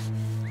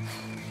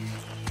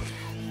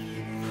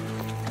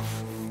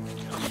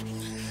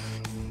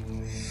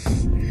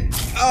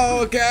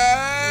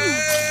 Okay.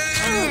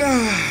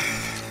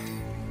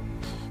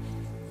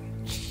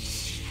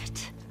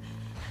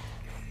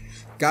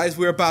 Guys,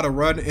 we're about to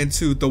run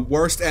into the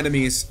worst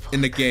enemies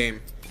in the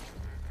game.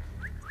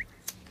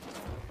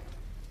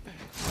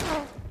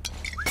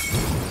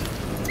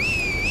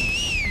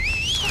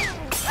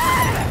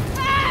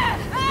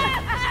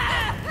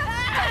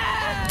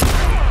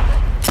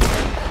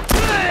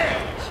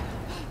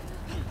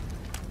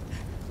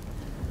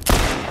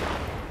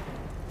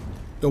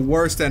 The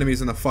worst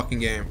enemies in the fucking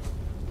game.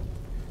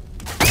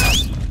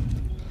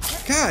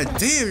 God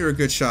damn, you're a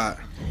good shot.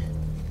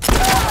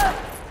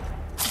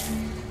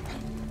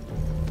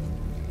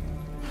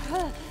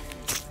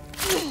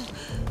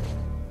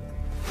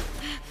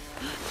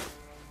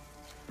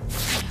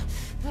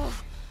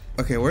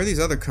 Okay, where are these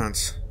other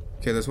cunts?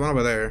 Okay, there's one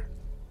over there.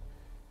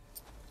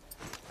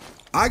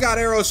 I got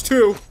arrows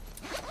too.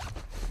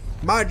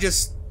 Mine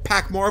just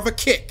pack more of a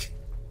kick.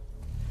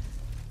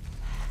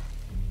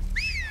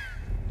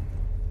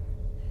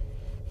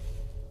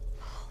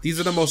 These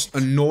are the most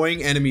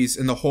annoying enemies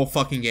in the whole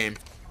fucking game.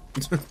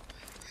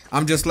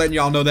 I'm just letting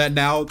y'all know that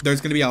now. There's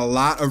gonna be a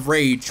lot of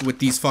rage with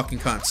these fucking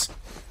cunts.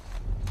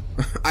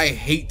 I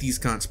hate these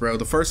cunts, bro.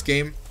 The first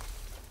game,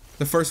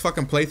 the first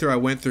fucking playthrough I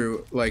went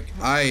through, like,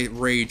 I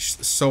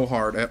raged so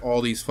hard at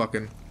all these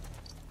fucking,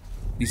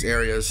 these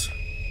areas.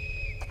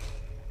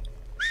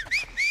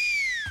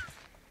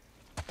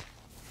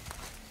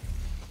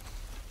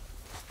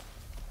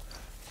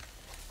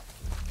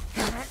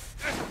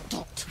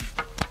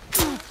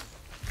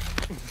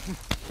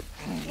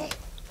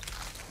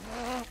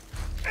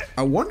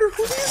 I wonder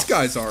who these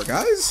guys are,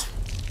 guys.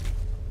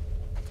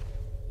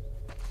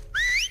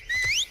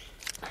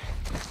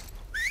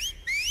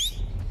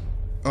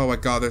 Oh my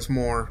god, there's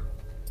more.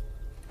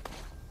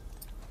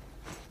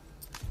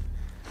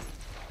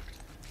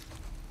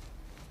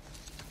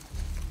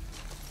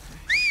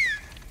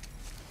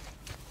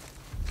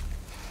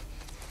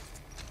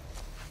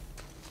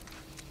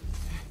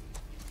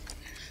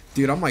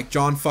 Dude, I'm like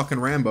John fucking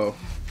Rambo.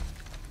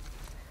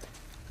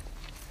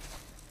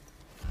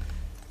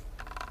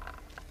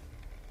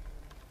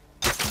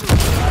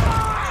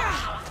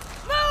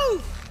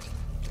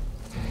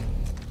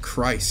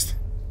 Christ.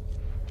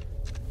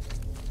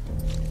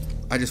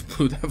 I just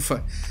blew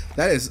that.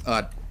 That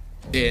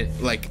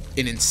is like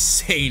an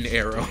insane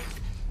arrow.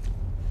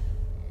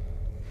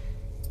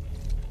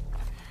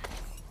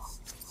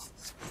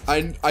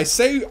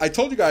 I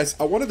told you guys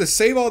I wanted to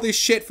save all this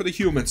shit for the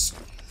humans.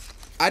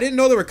 I didn't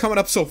know they were coming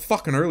up so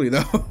fucking early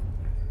though.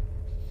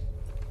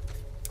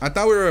 I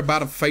thought we were about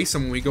to face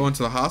them when we go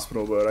into the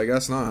hospital, but I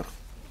guess not.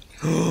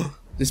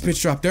 This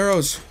bitch dropped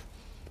arrows.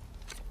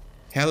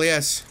 Hell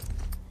yes.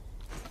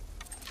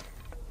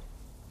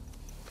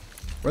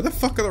 Where the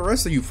fuck are the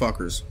rest of you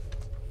fuckers?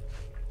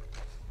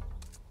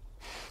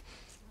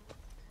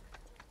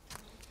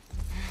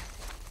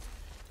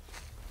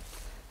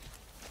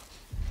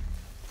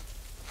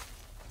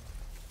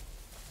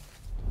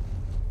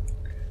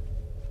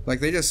 Like,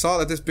 they just saw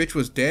that this bitch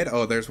was dead.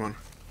 Oh, there's one.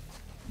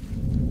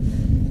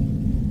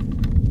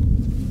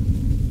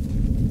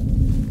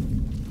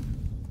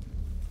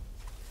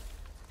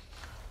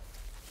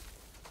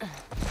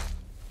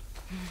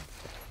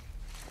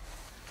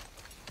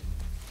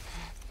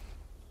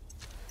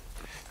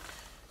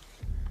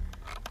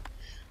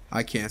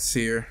 I can't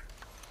see her.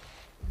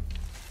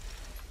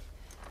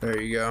 There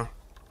you go.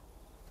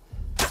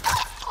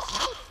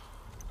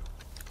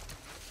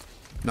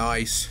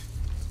 Nice.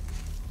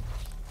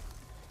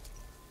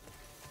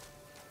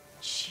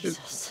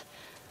 Jesus.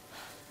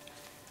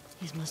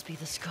 These must be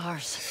the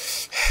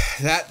scars.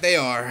 That they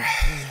are.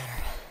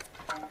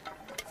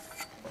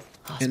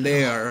 And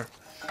they are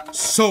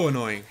so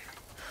annoying.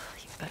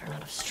 You better not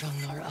have strung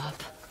Nora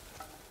up.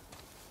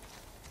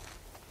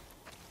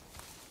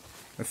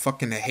 I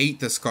fucking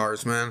hate the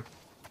scars, man.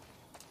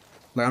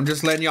 Like, I'm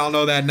just letting y'all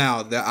know that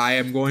now, that I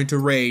am going to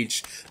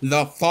rage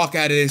the fuck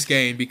out of this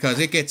game because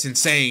it gets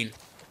insane.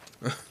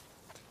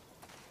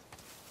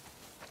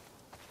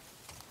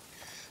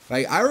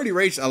 Like, I already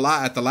raged a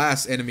lot at the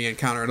last enemy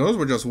encounter. Those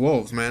were just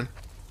wolves, man.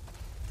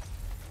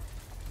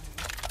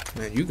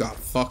 Man, you got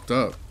fucked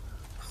up.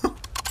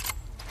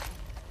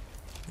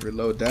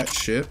 Reload that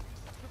shit.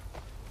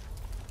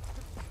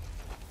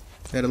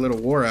 Had a little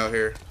war out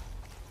here.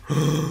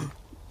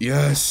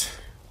 Yes.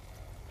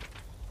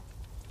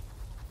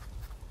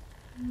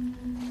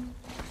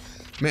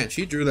 Man,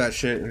 she drew that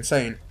shit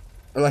insane.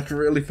 Like,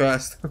 really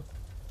fast.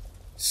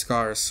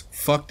 Scars.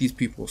 Fuck these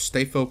people.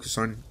 Stay focused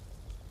on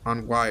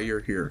why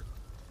you're here.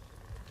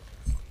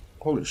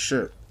 Holy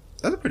shit.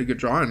 That's a pretty good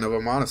drawing of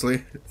him,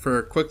 honestly. For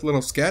a quick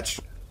little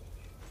sketch.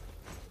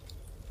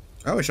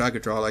 I wish I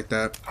could draw like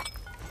that.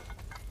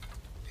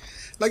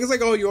 Like, it's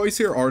like, oh, you always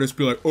hear artists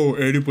be like, oh,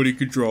 anybody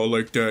could draw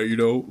like that, you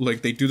know?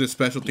 Like, they do this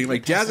special thing.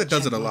 Like, Jazza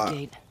does it a lot.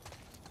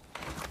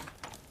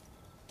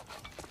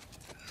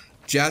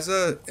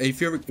 Jazza,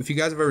 if you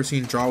guys have ever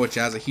seen Draw with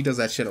Jazza, he does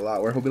that shit a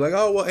lot, where he'll be like,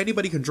 oh, well,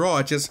 anybody can draw,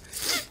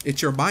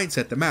 it's your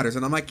mindset that matters.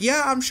 And I'm like,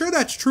 yeah, I'm sure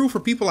that's true for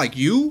people like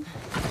you,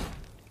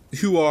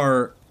 who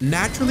are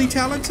naturally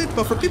talented,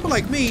 but for people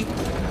like me,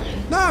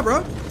 nah,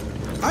 bro,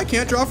 I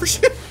can't draw for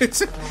shit.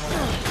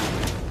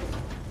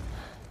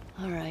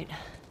 Alright.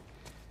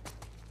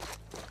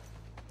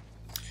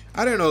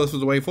 I didn't know this was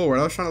the way forward.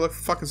 I was trying to look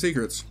for fucking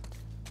secrets.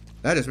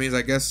 That just means,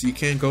 I guess, you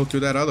can't go through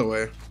that other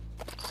way.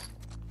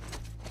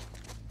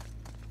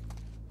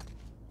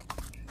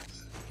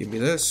 Give me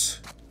this.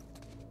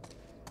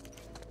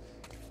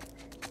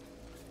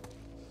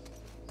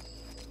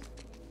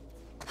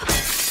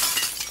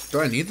 Do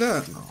I need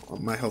that? No,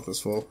 my health is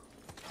full.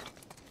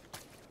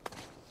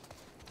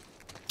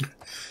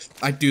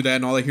 I do that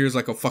and all I hear is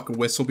like a fucking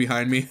whistle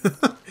behind me.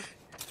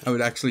 I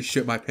would actually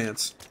shit my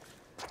pants.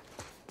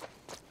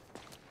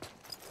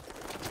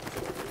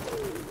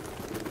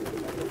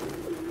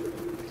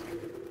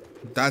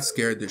 That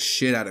scared the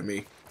shit out of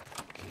me.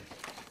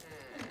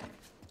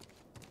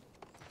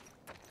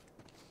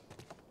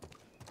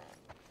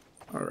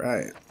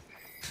 Alright.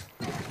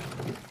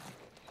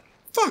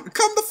 Fuck,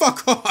 come the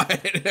fuck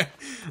on!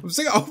 I'm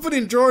sick of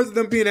opening drawers and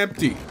them being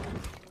empty.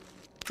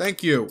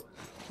 Thank you.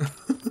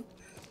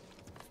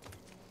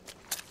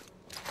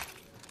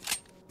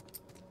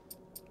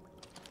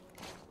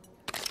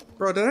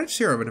 Bro, did I just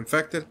hear of an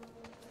infected?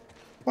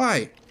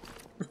 Why?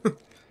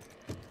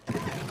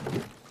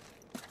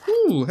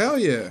 Ooh, hell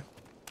yeah.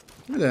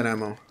 Look at that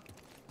ammo.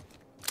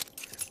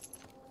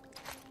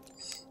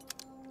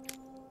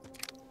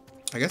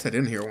 I guess I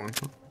didn't hear one.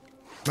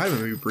 Might have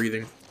been me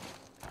breathing.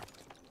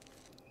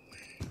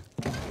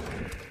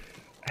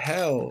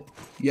 Hell.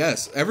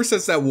 Yes. Ever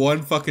since that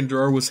one fucking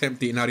drawer was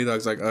empty, Naughty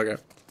Dog's like, okay,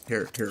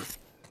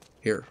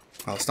 here.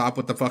 I'll stop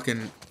with the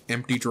fucking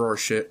empty drawer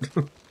shit.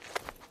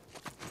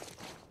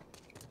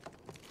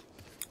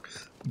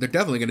 They're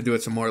definitely gonna do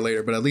it some more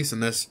later, but at least in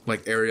this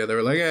like area, they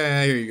were like,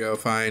 yeah, here you go,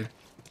 fine.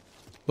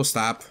 We'll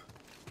stop.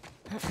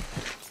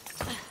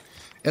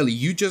 Ellie,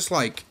 you just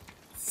like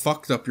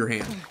fucked up your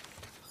hand.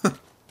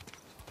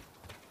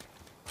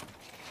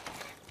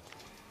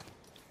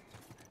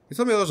 You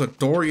told me there was a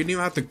door, you didn't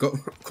even have to go.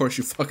 Of course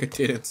you fucking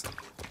didn't.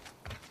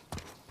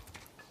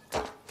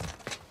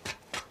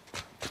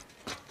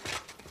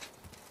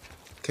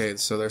 Okay,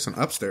 so there's an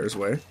upstairs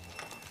way.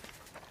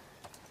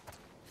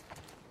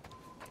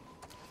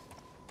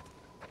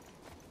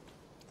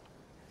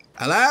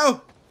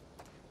 Hello?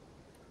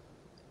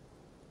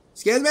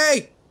 Excuse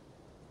me?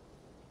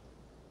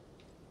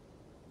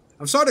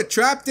 I'm sort of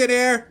trapped in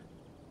here.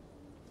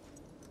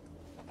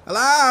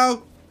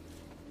 Hello?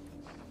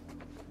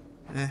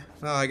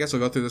 Well, I guess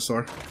we'll go through this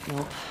door.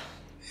 Nope.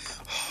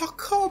 Oh,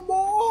 come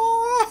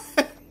on!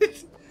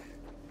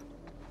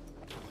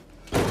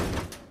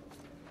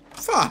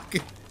 Fuck!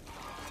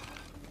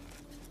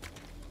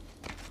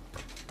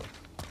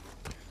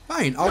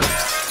 Fine, I'll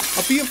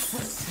be a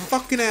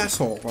fucking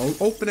asshole. I'll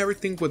open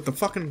everything with the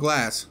fucking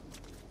glass.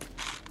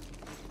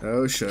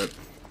 Oh, shit.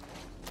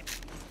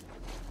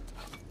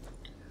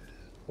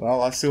 Well,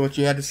 let's see what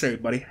you had to say,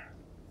 buddy.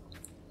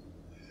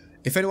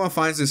 If anyone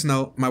finds this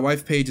note, my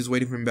wife Paige is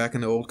waiting for me back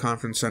in the old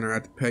conference center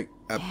at the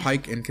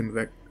Pike and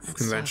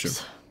Convention.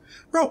 Sucks.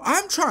 Bro,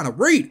 I'm trying to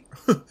read.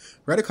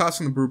 Right across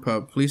from the brew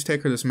pub. Please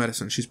take her this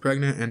medicine. She's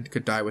pregnant and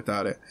could die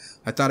without it.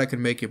 I thought I could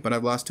make it, but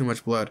I've lost too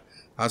much blood.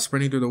 I was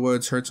sprinting through the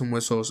woods, heard some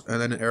whistles,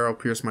 and then an arrow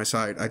pierced my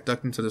side. I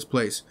ducked into this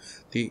place.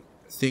 They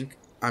think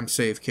I'm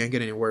safe. Can't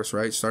get any worse,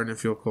 right? Starting to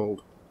feel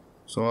cold.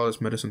 So all this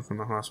medicine from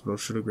the hospital.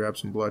 Should have grabbed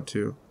some blood,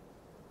 too.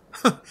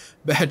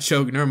 Bad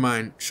joke. Never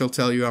mind. She'll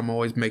tell you I'm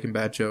always making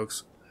bad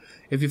jokes.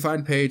 If you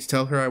find Paige,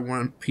 tell her I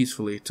want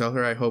peacefully. Tell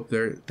her I hope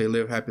they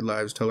live happy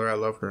lives. Tell her I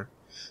love her.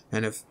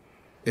 And if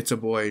it's a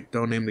boy,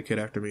 don't name the kid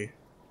after me.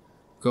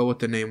 Go with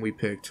the name we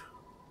picked.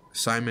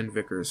 Simon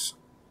Vickers.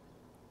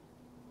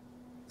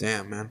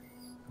 Damn, man.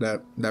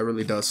 That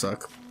really does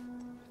suck.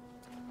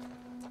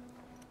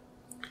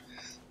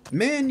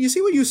 Man, you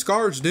see what you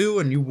scars do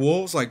and you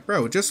wolves? Like,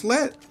 bro, just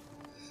let...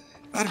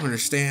 I don't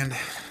understand.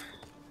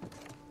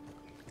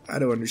 I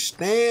don't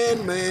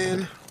understand,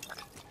 man.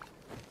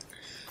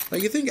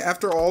 Like, you think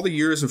after all the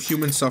years of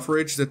human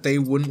suffrage that they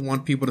wouldn't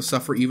want people to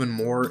suffer even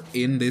more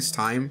in this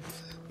time?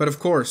 But of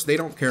course, they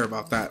don't care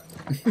about that.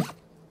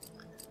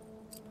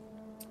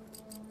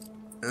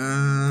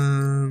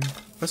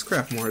 Let's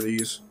craft more of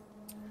these.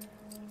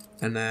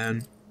 And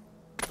then...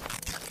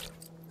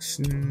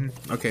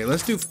 okay,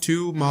 let's do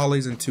 2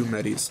 mollies and 2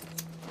 medis.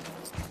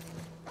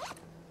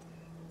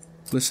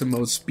 Listen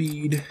mode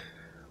speed.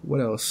 What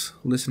else?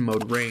 Listen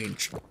mode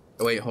range.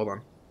 Oh wait, hold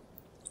on.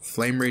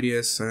 Flame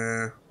radius,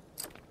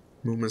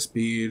 movement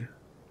speed.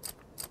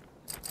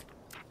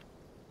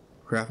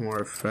 Craft more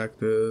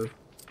effective.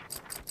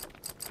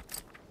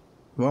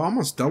 Well,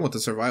 almost done with the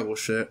survival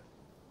shit.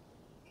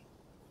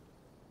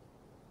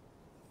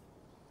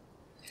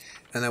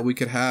 And then we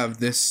could have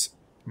this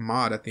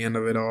mod at the end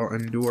of it all,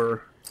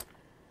 endure.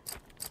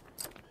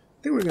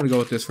 I think we're gonna go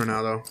with this for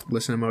now though.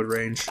 Listen mode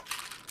range.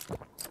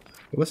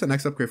 What's the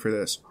next upgrade for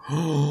this?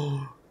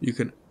 you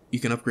can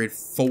upgrade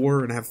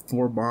 4 and have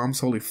 4 bombs.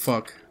 Holy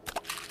fuck.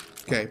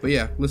 Okay, but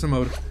yeah, listen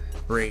mode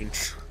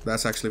range.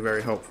 That's actually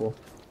very helpful.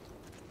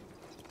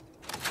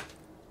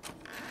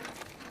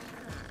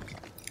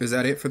 Is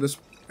that it for this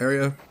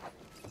area?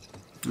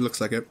 It looks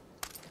like it.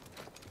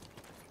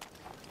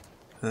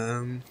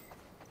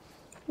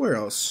 Where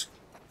else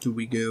do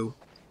we go?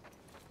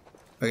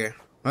 Okay,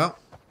 well,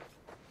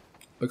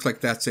 looks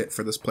like that's it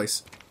for this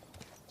place.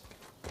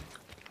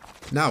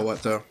 Now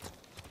what, though?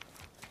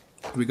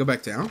 Do we go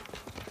back down?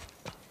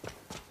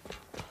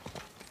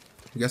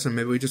 I'm guessing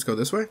maybe we just go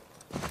this way?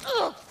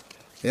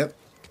 Yep.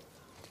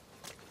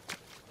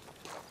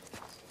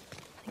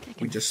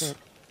 We just...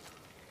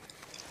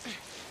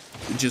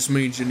 It just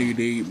means you need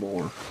to eat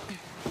more.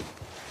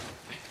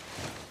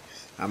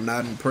 I'm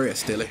not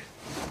impressed, Dilly.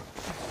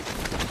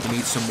 You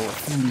need some more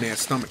food in that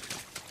stomach.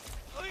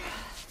 Please,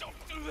 don't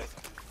do this.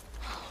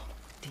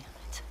 Damn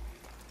it.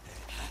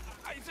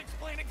 He's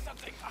explaining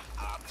something.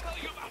 I'll tell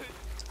you about it.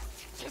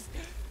 Just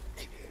let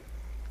me.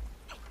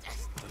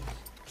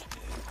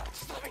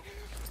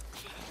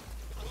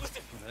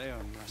 Listen. They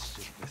are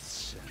rusted with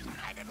sin.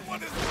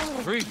 What is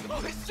Free.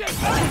 oh, shit.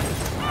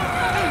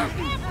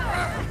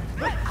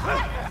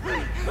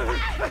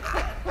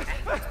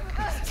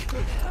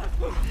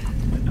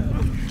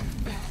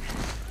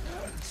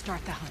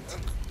 Start the hunt.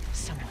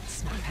 Someone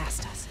snuck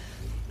past us.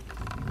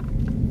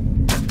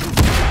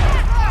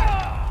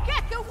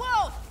 Get the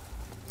wolf!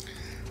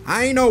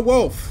 I ain't no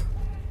wolf.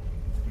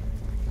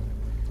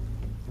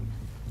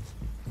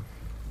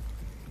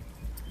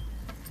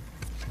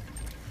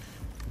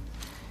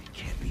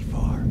 Can't be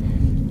far.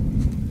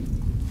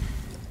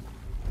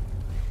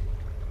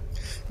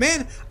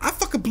 Man, I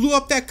fucking blew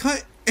up that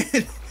cunt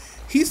and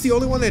he's the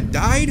only one that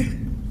died?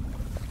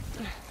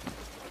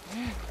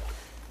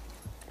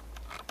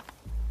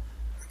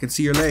 I can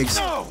see your legs.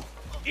 No!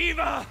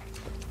 Eva!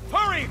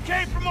 Hurry! It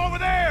came from over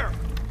there!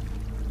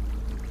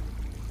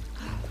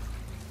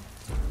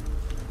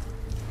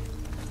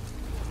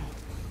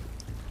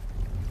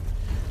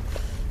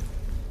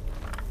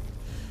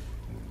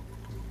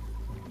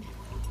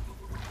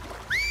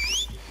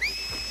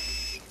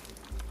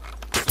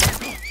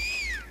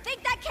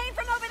 Think that came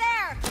from over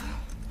there!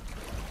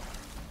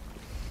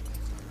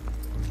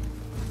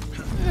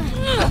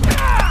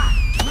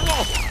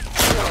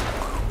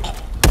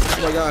 Oh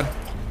my god.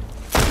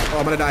 Oh,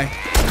 I'm gonna die.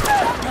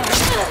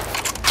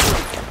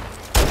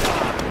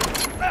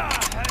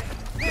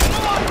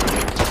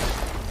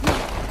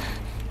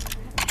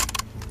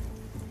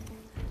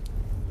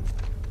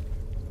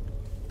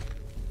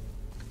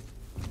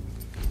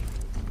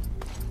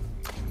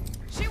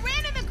 She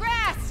ran in the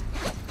grass!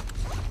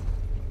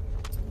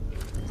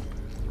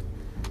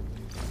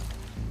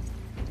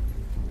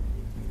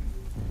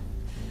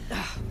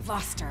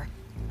 Lost her.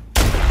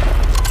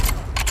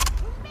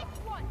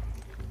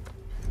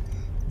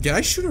 Did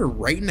I shoot her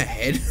right in the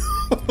head?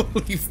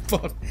 Holy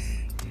fuck.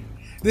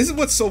 This is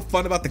what's so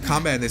fun about the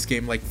combat in this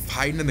game, like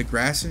hiding in the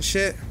grass and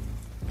shit.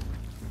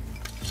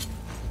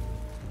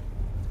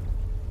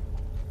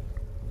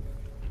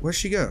 Where'd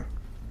she go?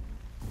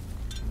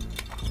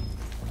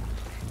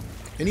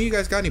 Any of you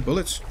guys got any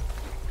bullets?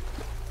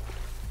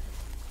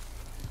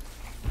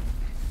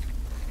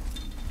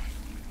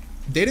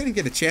 They didn't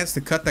get a chance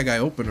to cut that guy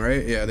open,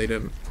 right? Yeah, they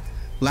didn't.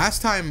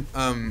 Last time,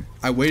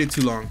 I waited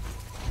too long,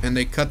 and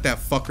they cut that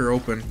fucker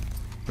open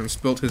and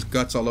spilled his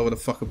guts all over the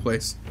fucking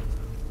place.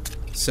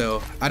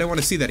 So, I didn't want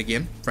to see that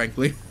again,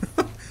 frankly.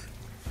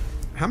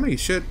 How many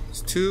shit?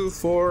 2,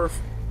 4...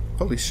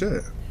 Holy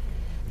shit.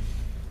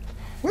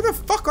 Where the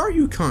fuck are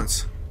you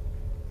cunts?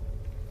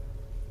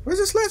 Where's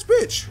this last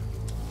bitch?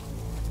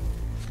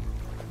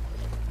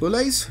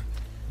 Bullets?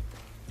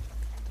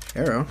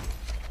 Arrow.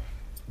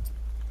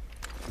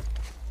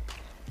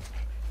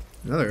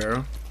 Another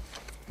arrow.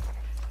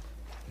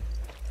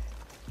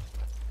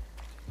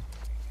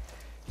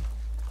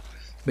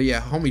 But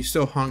yeah, homie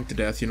still hung to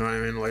death, you know what I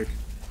mean? Like,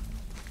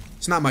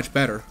 it's not much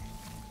better.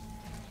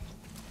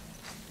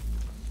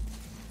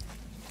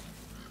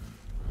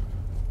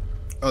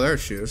 Oh, there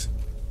she is.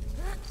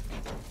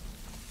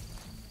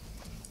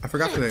 I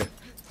forgot that.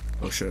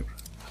 Oh shit.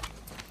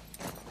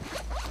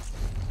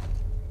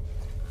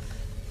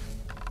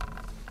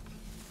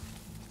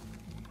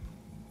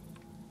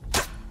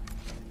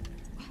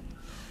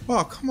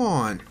 Oh, come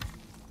on.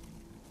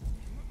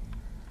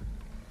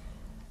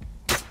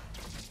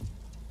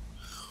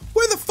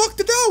 Where the fuck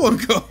did that one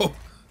go?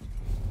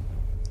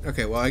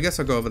 Okay, well, I guess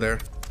I'll go over there.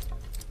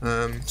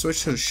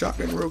 Switch to the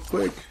shotgun real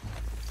quick.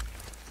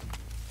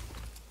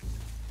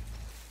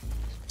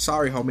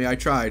 Sorry, homie, I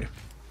tried.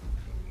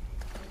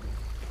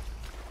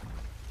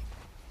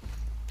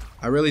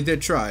 I really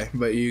did try,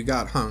 but you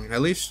got hung.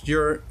 At least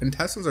your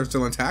intestines are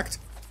still intact.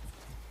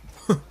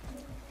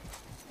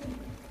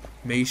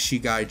 May she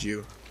guide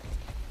you.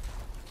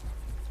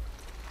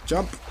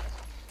 Jump.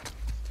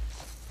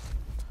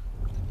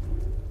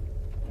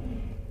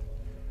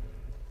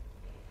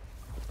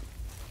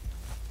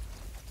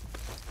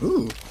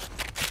 Ooh.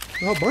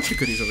 A whole bunch of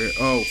goodies over here.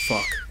 Oh,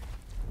 fuck.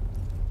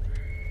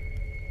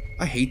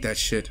 I hate that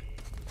shit.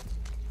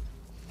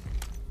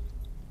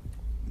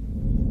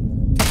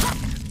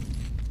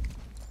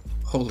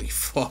 Holy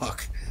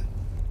fuck.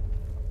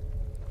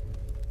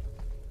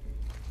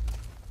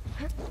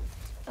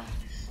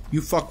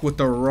 You fuck with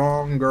the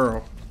wrong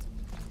girl.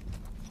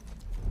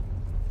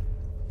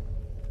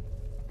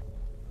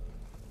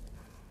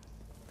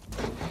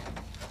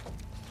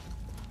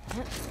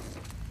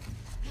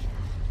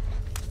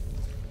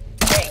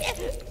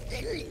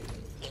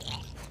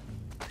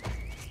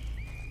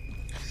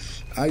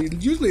 I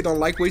usually don't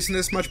like wasting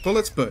this much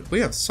bullets, but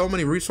we have so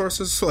many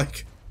resources,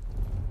 like...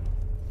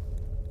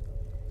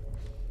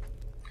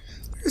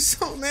 There's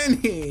so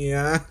many!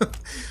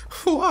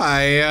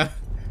 Why?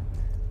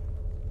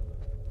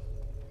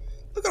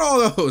 Look at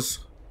all those!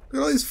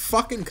 Look at all these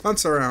fucking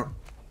cunts around.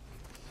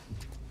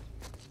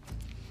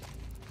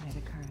 May the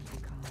current be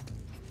calm.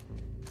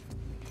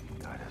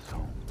 Guide us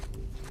home.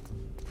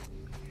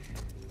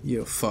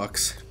 You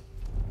fucks.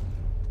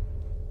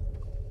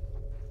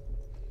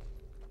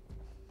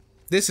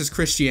 This is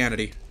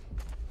Christianity.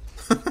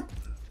 I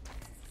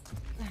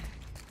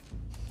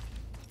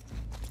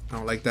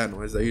don't like that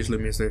noise. That usually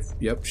means they...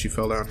 Yep, she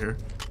fell down here.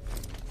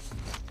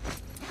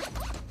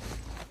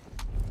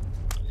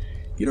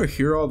 You don't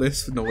hear all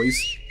this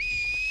noise?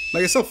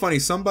 Like, it's so funny.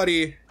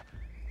 Somebody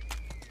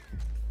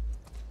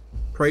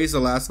praised The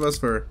Last of Us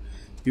for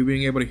you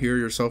being able to hear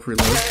yourself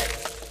reload.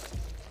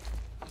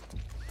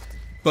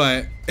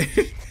 But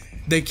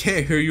they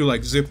can't hear you,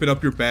 like, zipping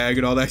up your bag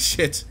and all that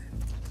shit.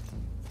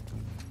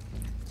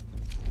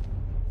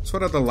 It's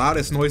one of the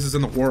loudest noises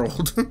in the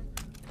world.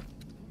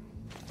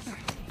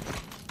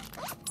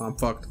 I'm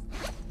fucked.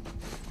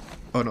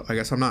 Oh no, I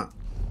guess I'm not.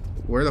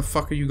 Where the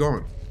fuck are you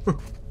going?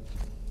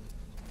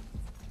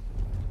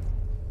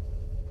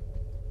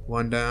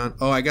 One down.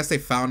 Oh, I guess they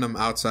found them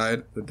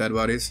outside, the dead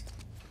bodies.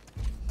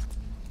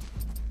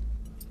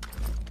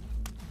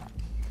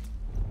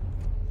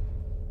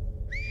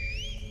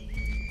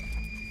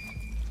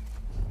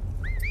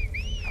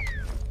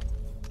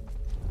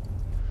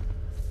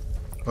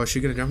 Oh, is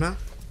she gonna jump now?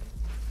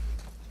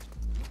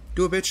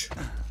 Do it, bitch.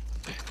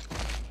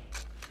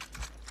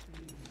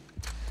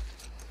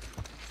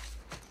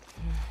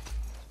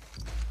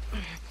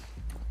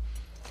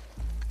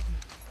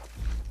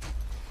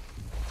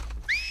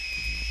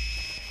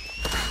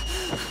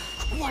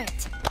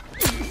 What?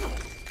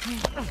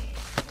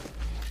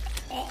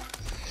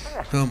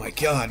 Oh my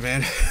god,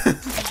 man.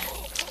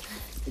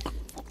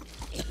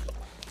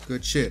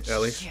 Good shit,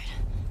 Ellie.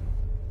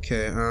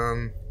 Okay,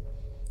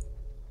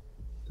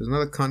 there's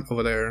another cunt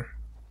over there.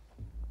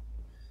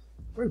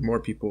 Where's more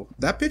people?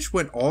 That bitch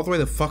went all the way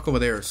the fuck over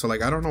there, so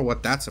like I don't know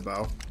what that's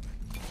about.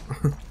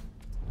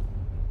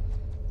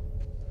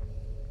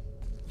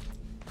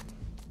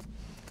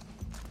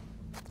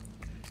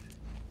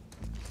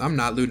 I'm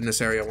not looting this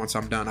area once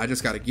I'm done. I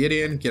just gotta get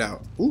in, get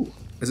out. Ooh,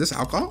 is this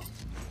alcohol?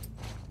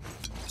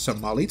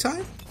 Some Molly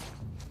time?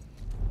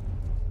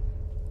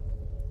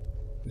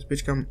 This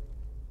bitch come...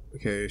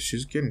 Okay,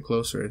 she's getting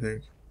closer, I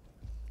think.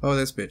 Oh,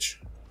 this bitch.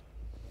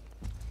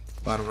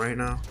 Bottom right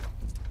now.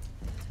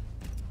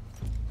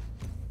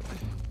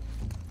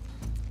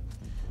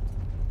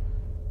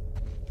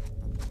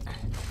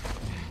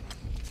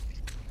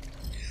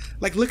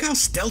 Like, look how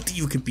stealthy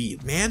you can be,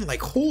 man.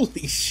 Like,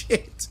 holy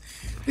shit.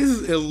 This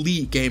is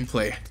elite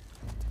gameplay.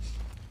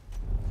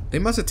 They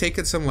must have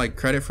taken some, like,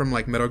 credit from,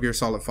 like, Metal Gear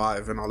Solid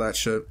 5 and all that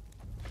shit.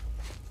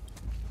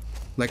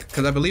 Like,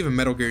 because I believe in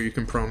Metal Gear you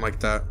can prone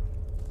like that.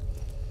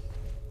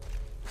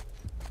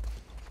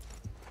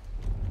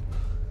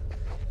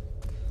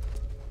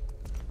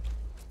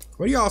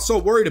 What are y'all so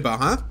worried about,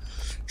 huh?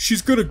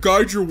 She's gonna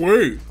guide your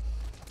way.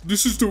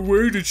 This is the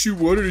way that she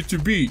wanted it to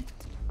be.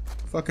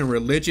 Fucking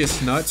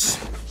religious nuts.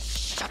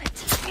 Shut it.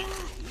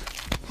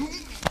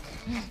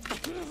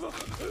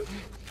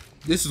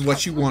 This is what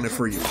she wanted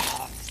for you.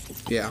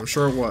 Yeah, I'm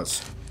sure it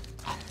was.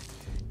 Go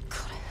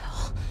to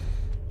hell.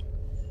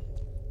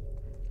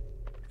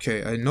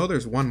 Okay, I know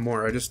there's one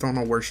more. I just don't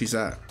know where she's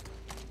at.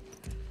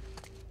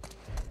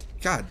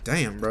 God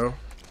damn, bro.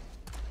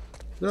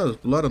 There's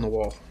blood on the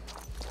wall.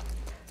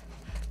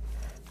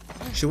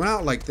 She went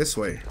out like this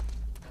way.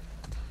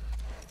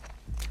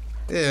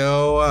 Ew.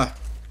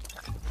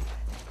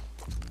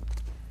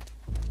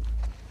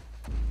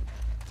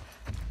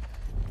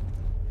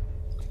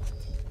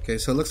 Okay,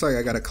 so it looks like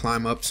I gotta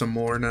climb up some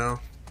more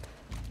now.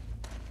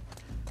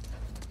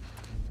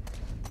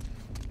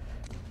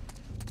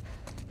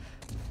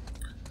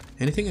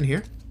 Anything in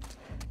here?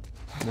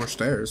 More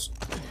stairs.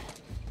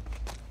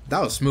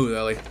 That was smooth,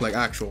 Ellie. Like,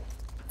 actual.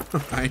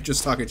 I ain't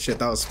just talking shit.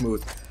 That was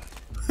smooth.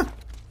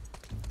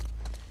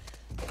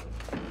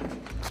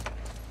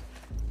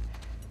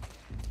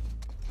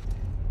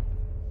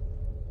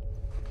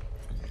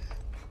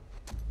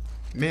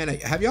 Man,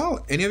 have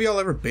y'all, any of y'all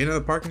ever been in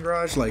a parking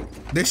garage? Like,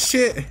 this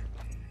shit,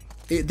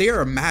 they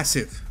are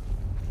massive.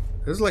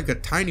 There's like a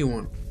tiny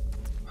one.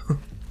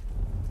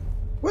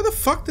 Where the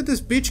fuck did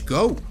this bitch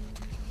go?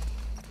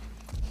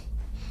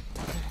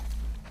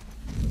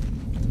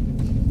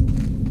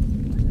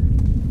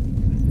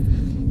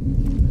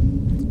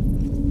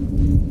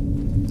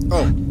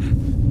 Oh.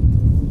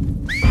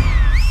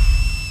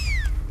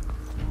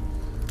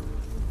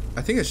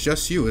 I think it's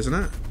just you, isn't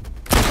it?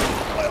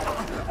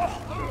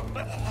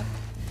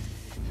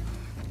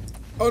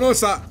 Oh no,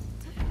 it's not.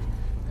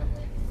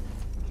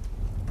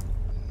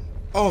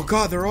 Oh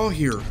god, they're all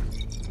here.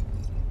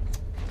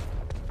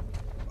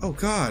 Oh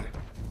god.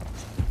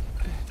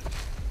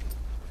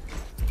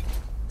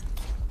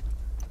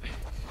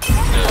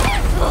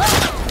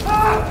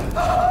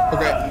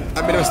 Okay,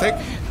 I made a mistake.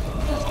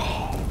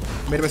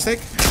 Made a mistake.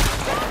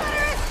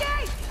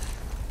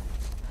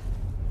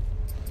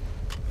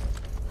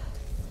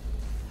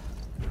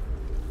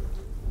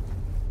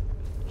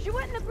 She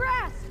went in the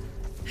grass.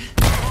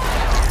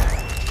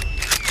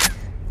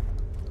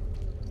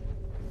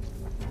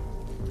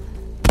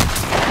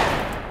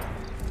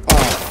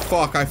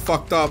 Fuck, I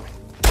fucked up.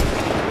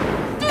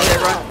 Okay,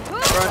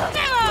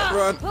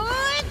 run.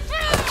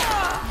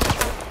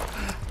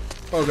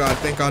 Oh god,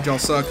 thank god y'all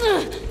suck.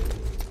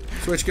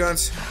 Switch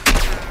guns.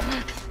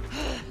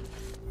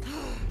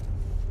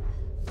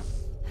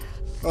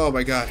 Oh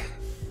my god.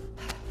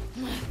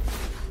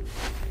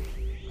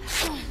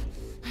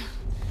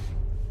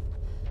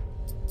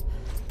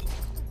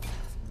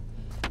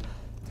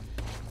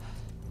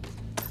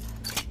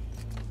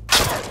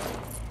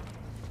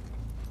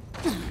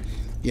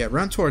 Yeah,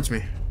 run towards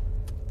me.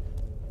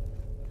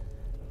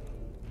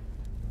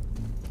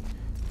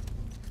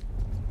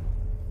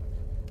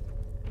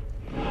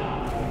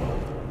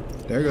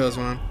 There goes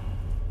one.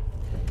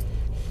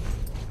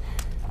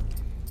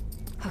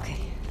 Okay.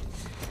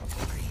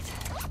 Breathe.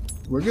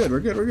 We're good,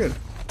 we're good, we're good.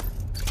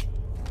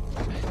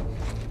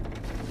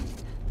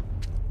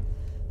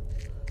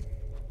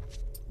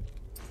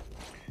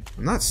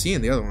 I'm not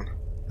seeing the other one.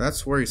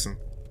 That's worrisome.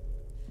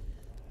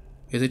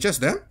 Is it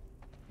just them?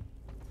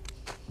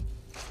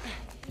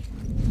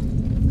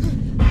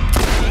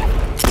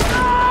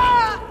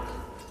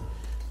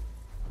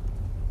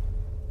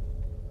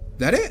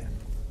 That it?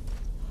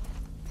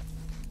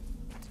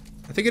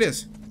 I think it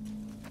is.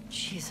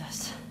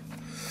 Jesus.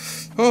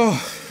 Oh.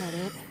 Is that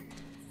it?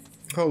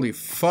 Holy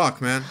fuck,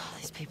 man. Oh,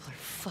 these people are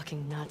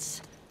fucking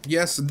nuts.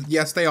 Yes,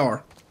 yes they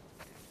are.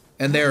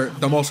 And they're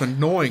the most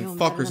annoying Doing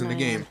better fuckers in than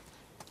the I am. game.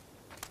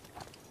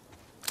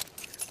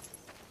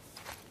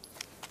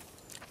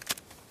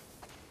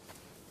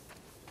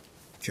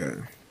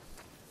 Okay.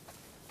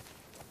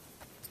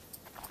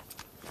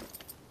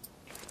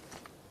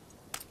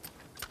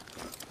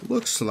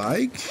 Looks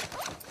like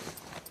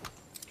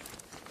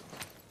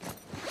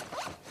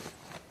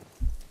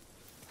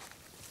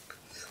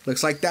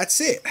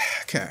that's it.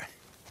 Okay.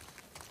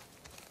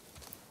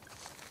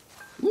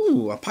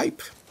 Ooh, a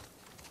pipe. I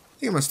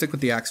think I'm gonna stick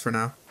with the axe for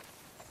now.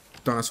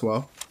 Done as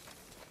well.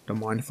 Don't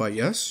mind if I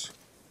yes.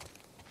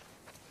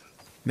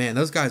 Man,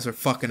 those guys are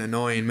fucking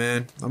annoying,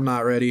 man. I'm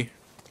not ready.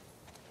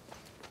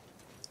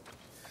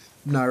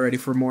 I'm not ready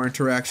for more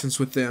interactions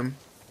with them.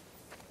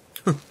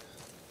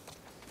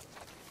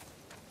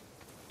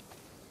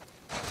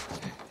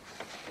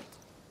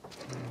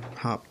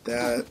 Hop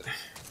that.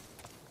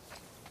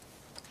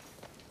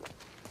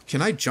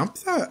 Can I jump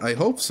that? I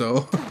hope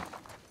so.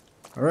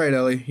 Alright,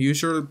 Ellie.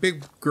 Use your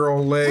big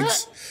girl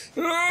legs.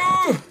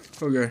 Ah!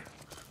 Okay.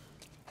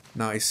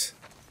 Nice.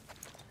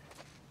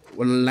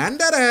 We'll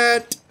land at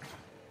it.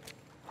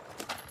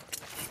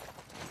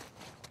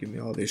 Give me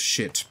all this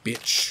shit,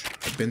 bitch.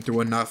 I've been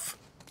through enough.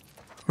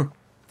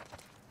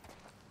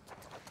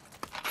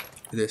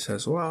 This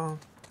as well.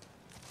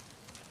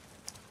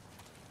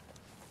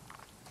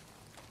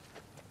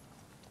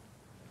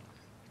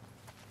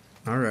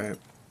 Alright.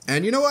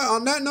 And you know what?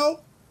 On that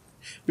note,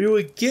 we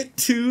will get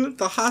to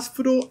the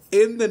hospital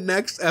in the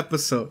next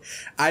episode.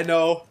 I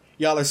know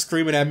y'all are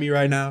screaming at me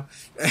right now.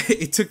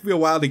 It took me a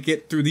while to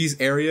get through these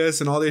areas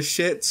and all this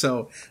shit,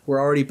 so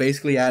we're already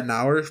basically at an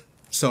hour.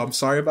 So I'm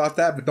sorry about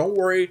that, but don't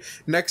worry.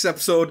 Next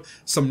episode,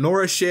 some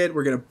Nora shit.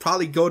 We're gonna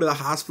probably go to the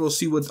hospital,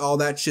 see what all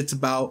that shit's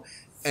about,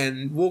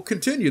 and we'll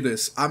continue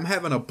this. I'm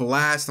having a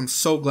blast. I'm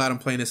so glad I'm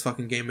playing this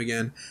fucking game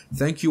again.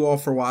 Thank you all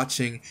for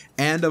watching,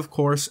 and of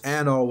course,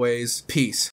 and always, peace.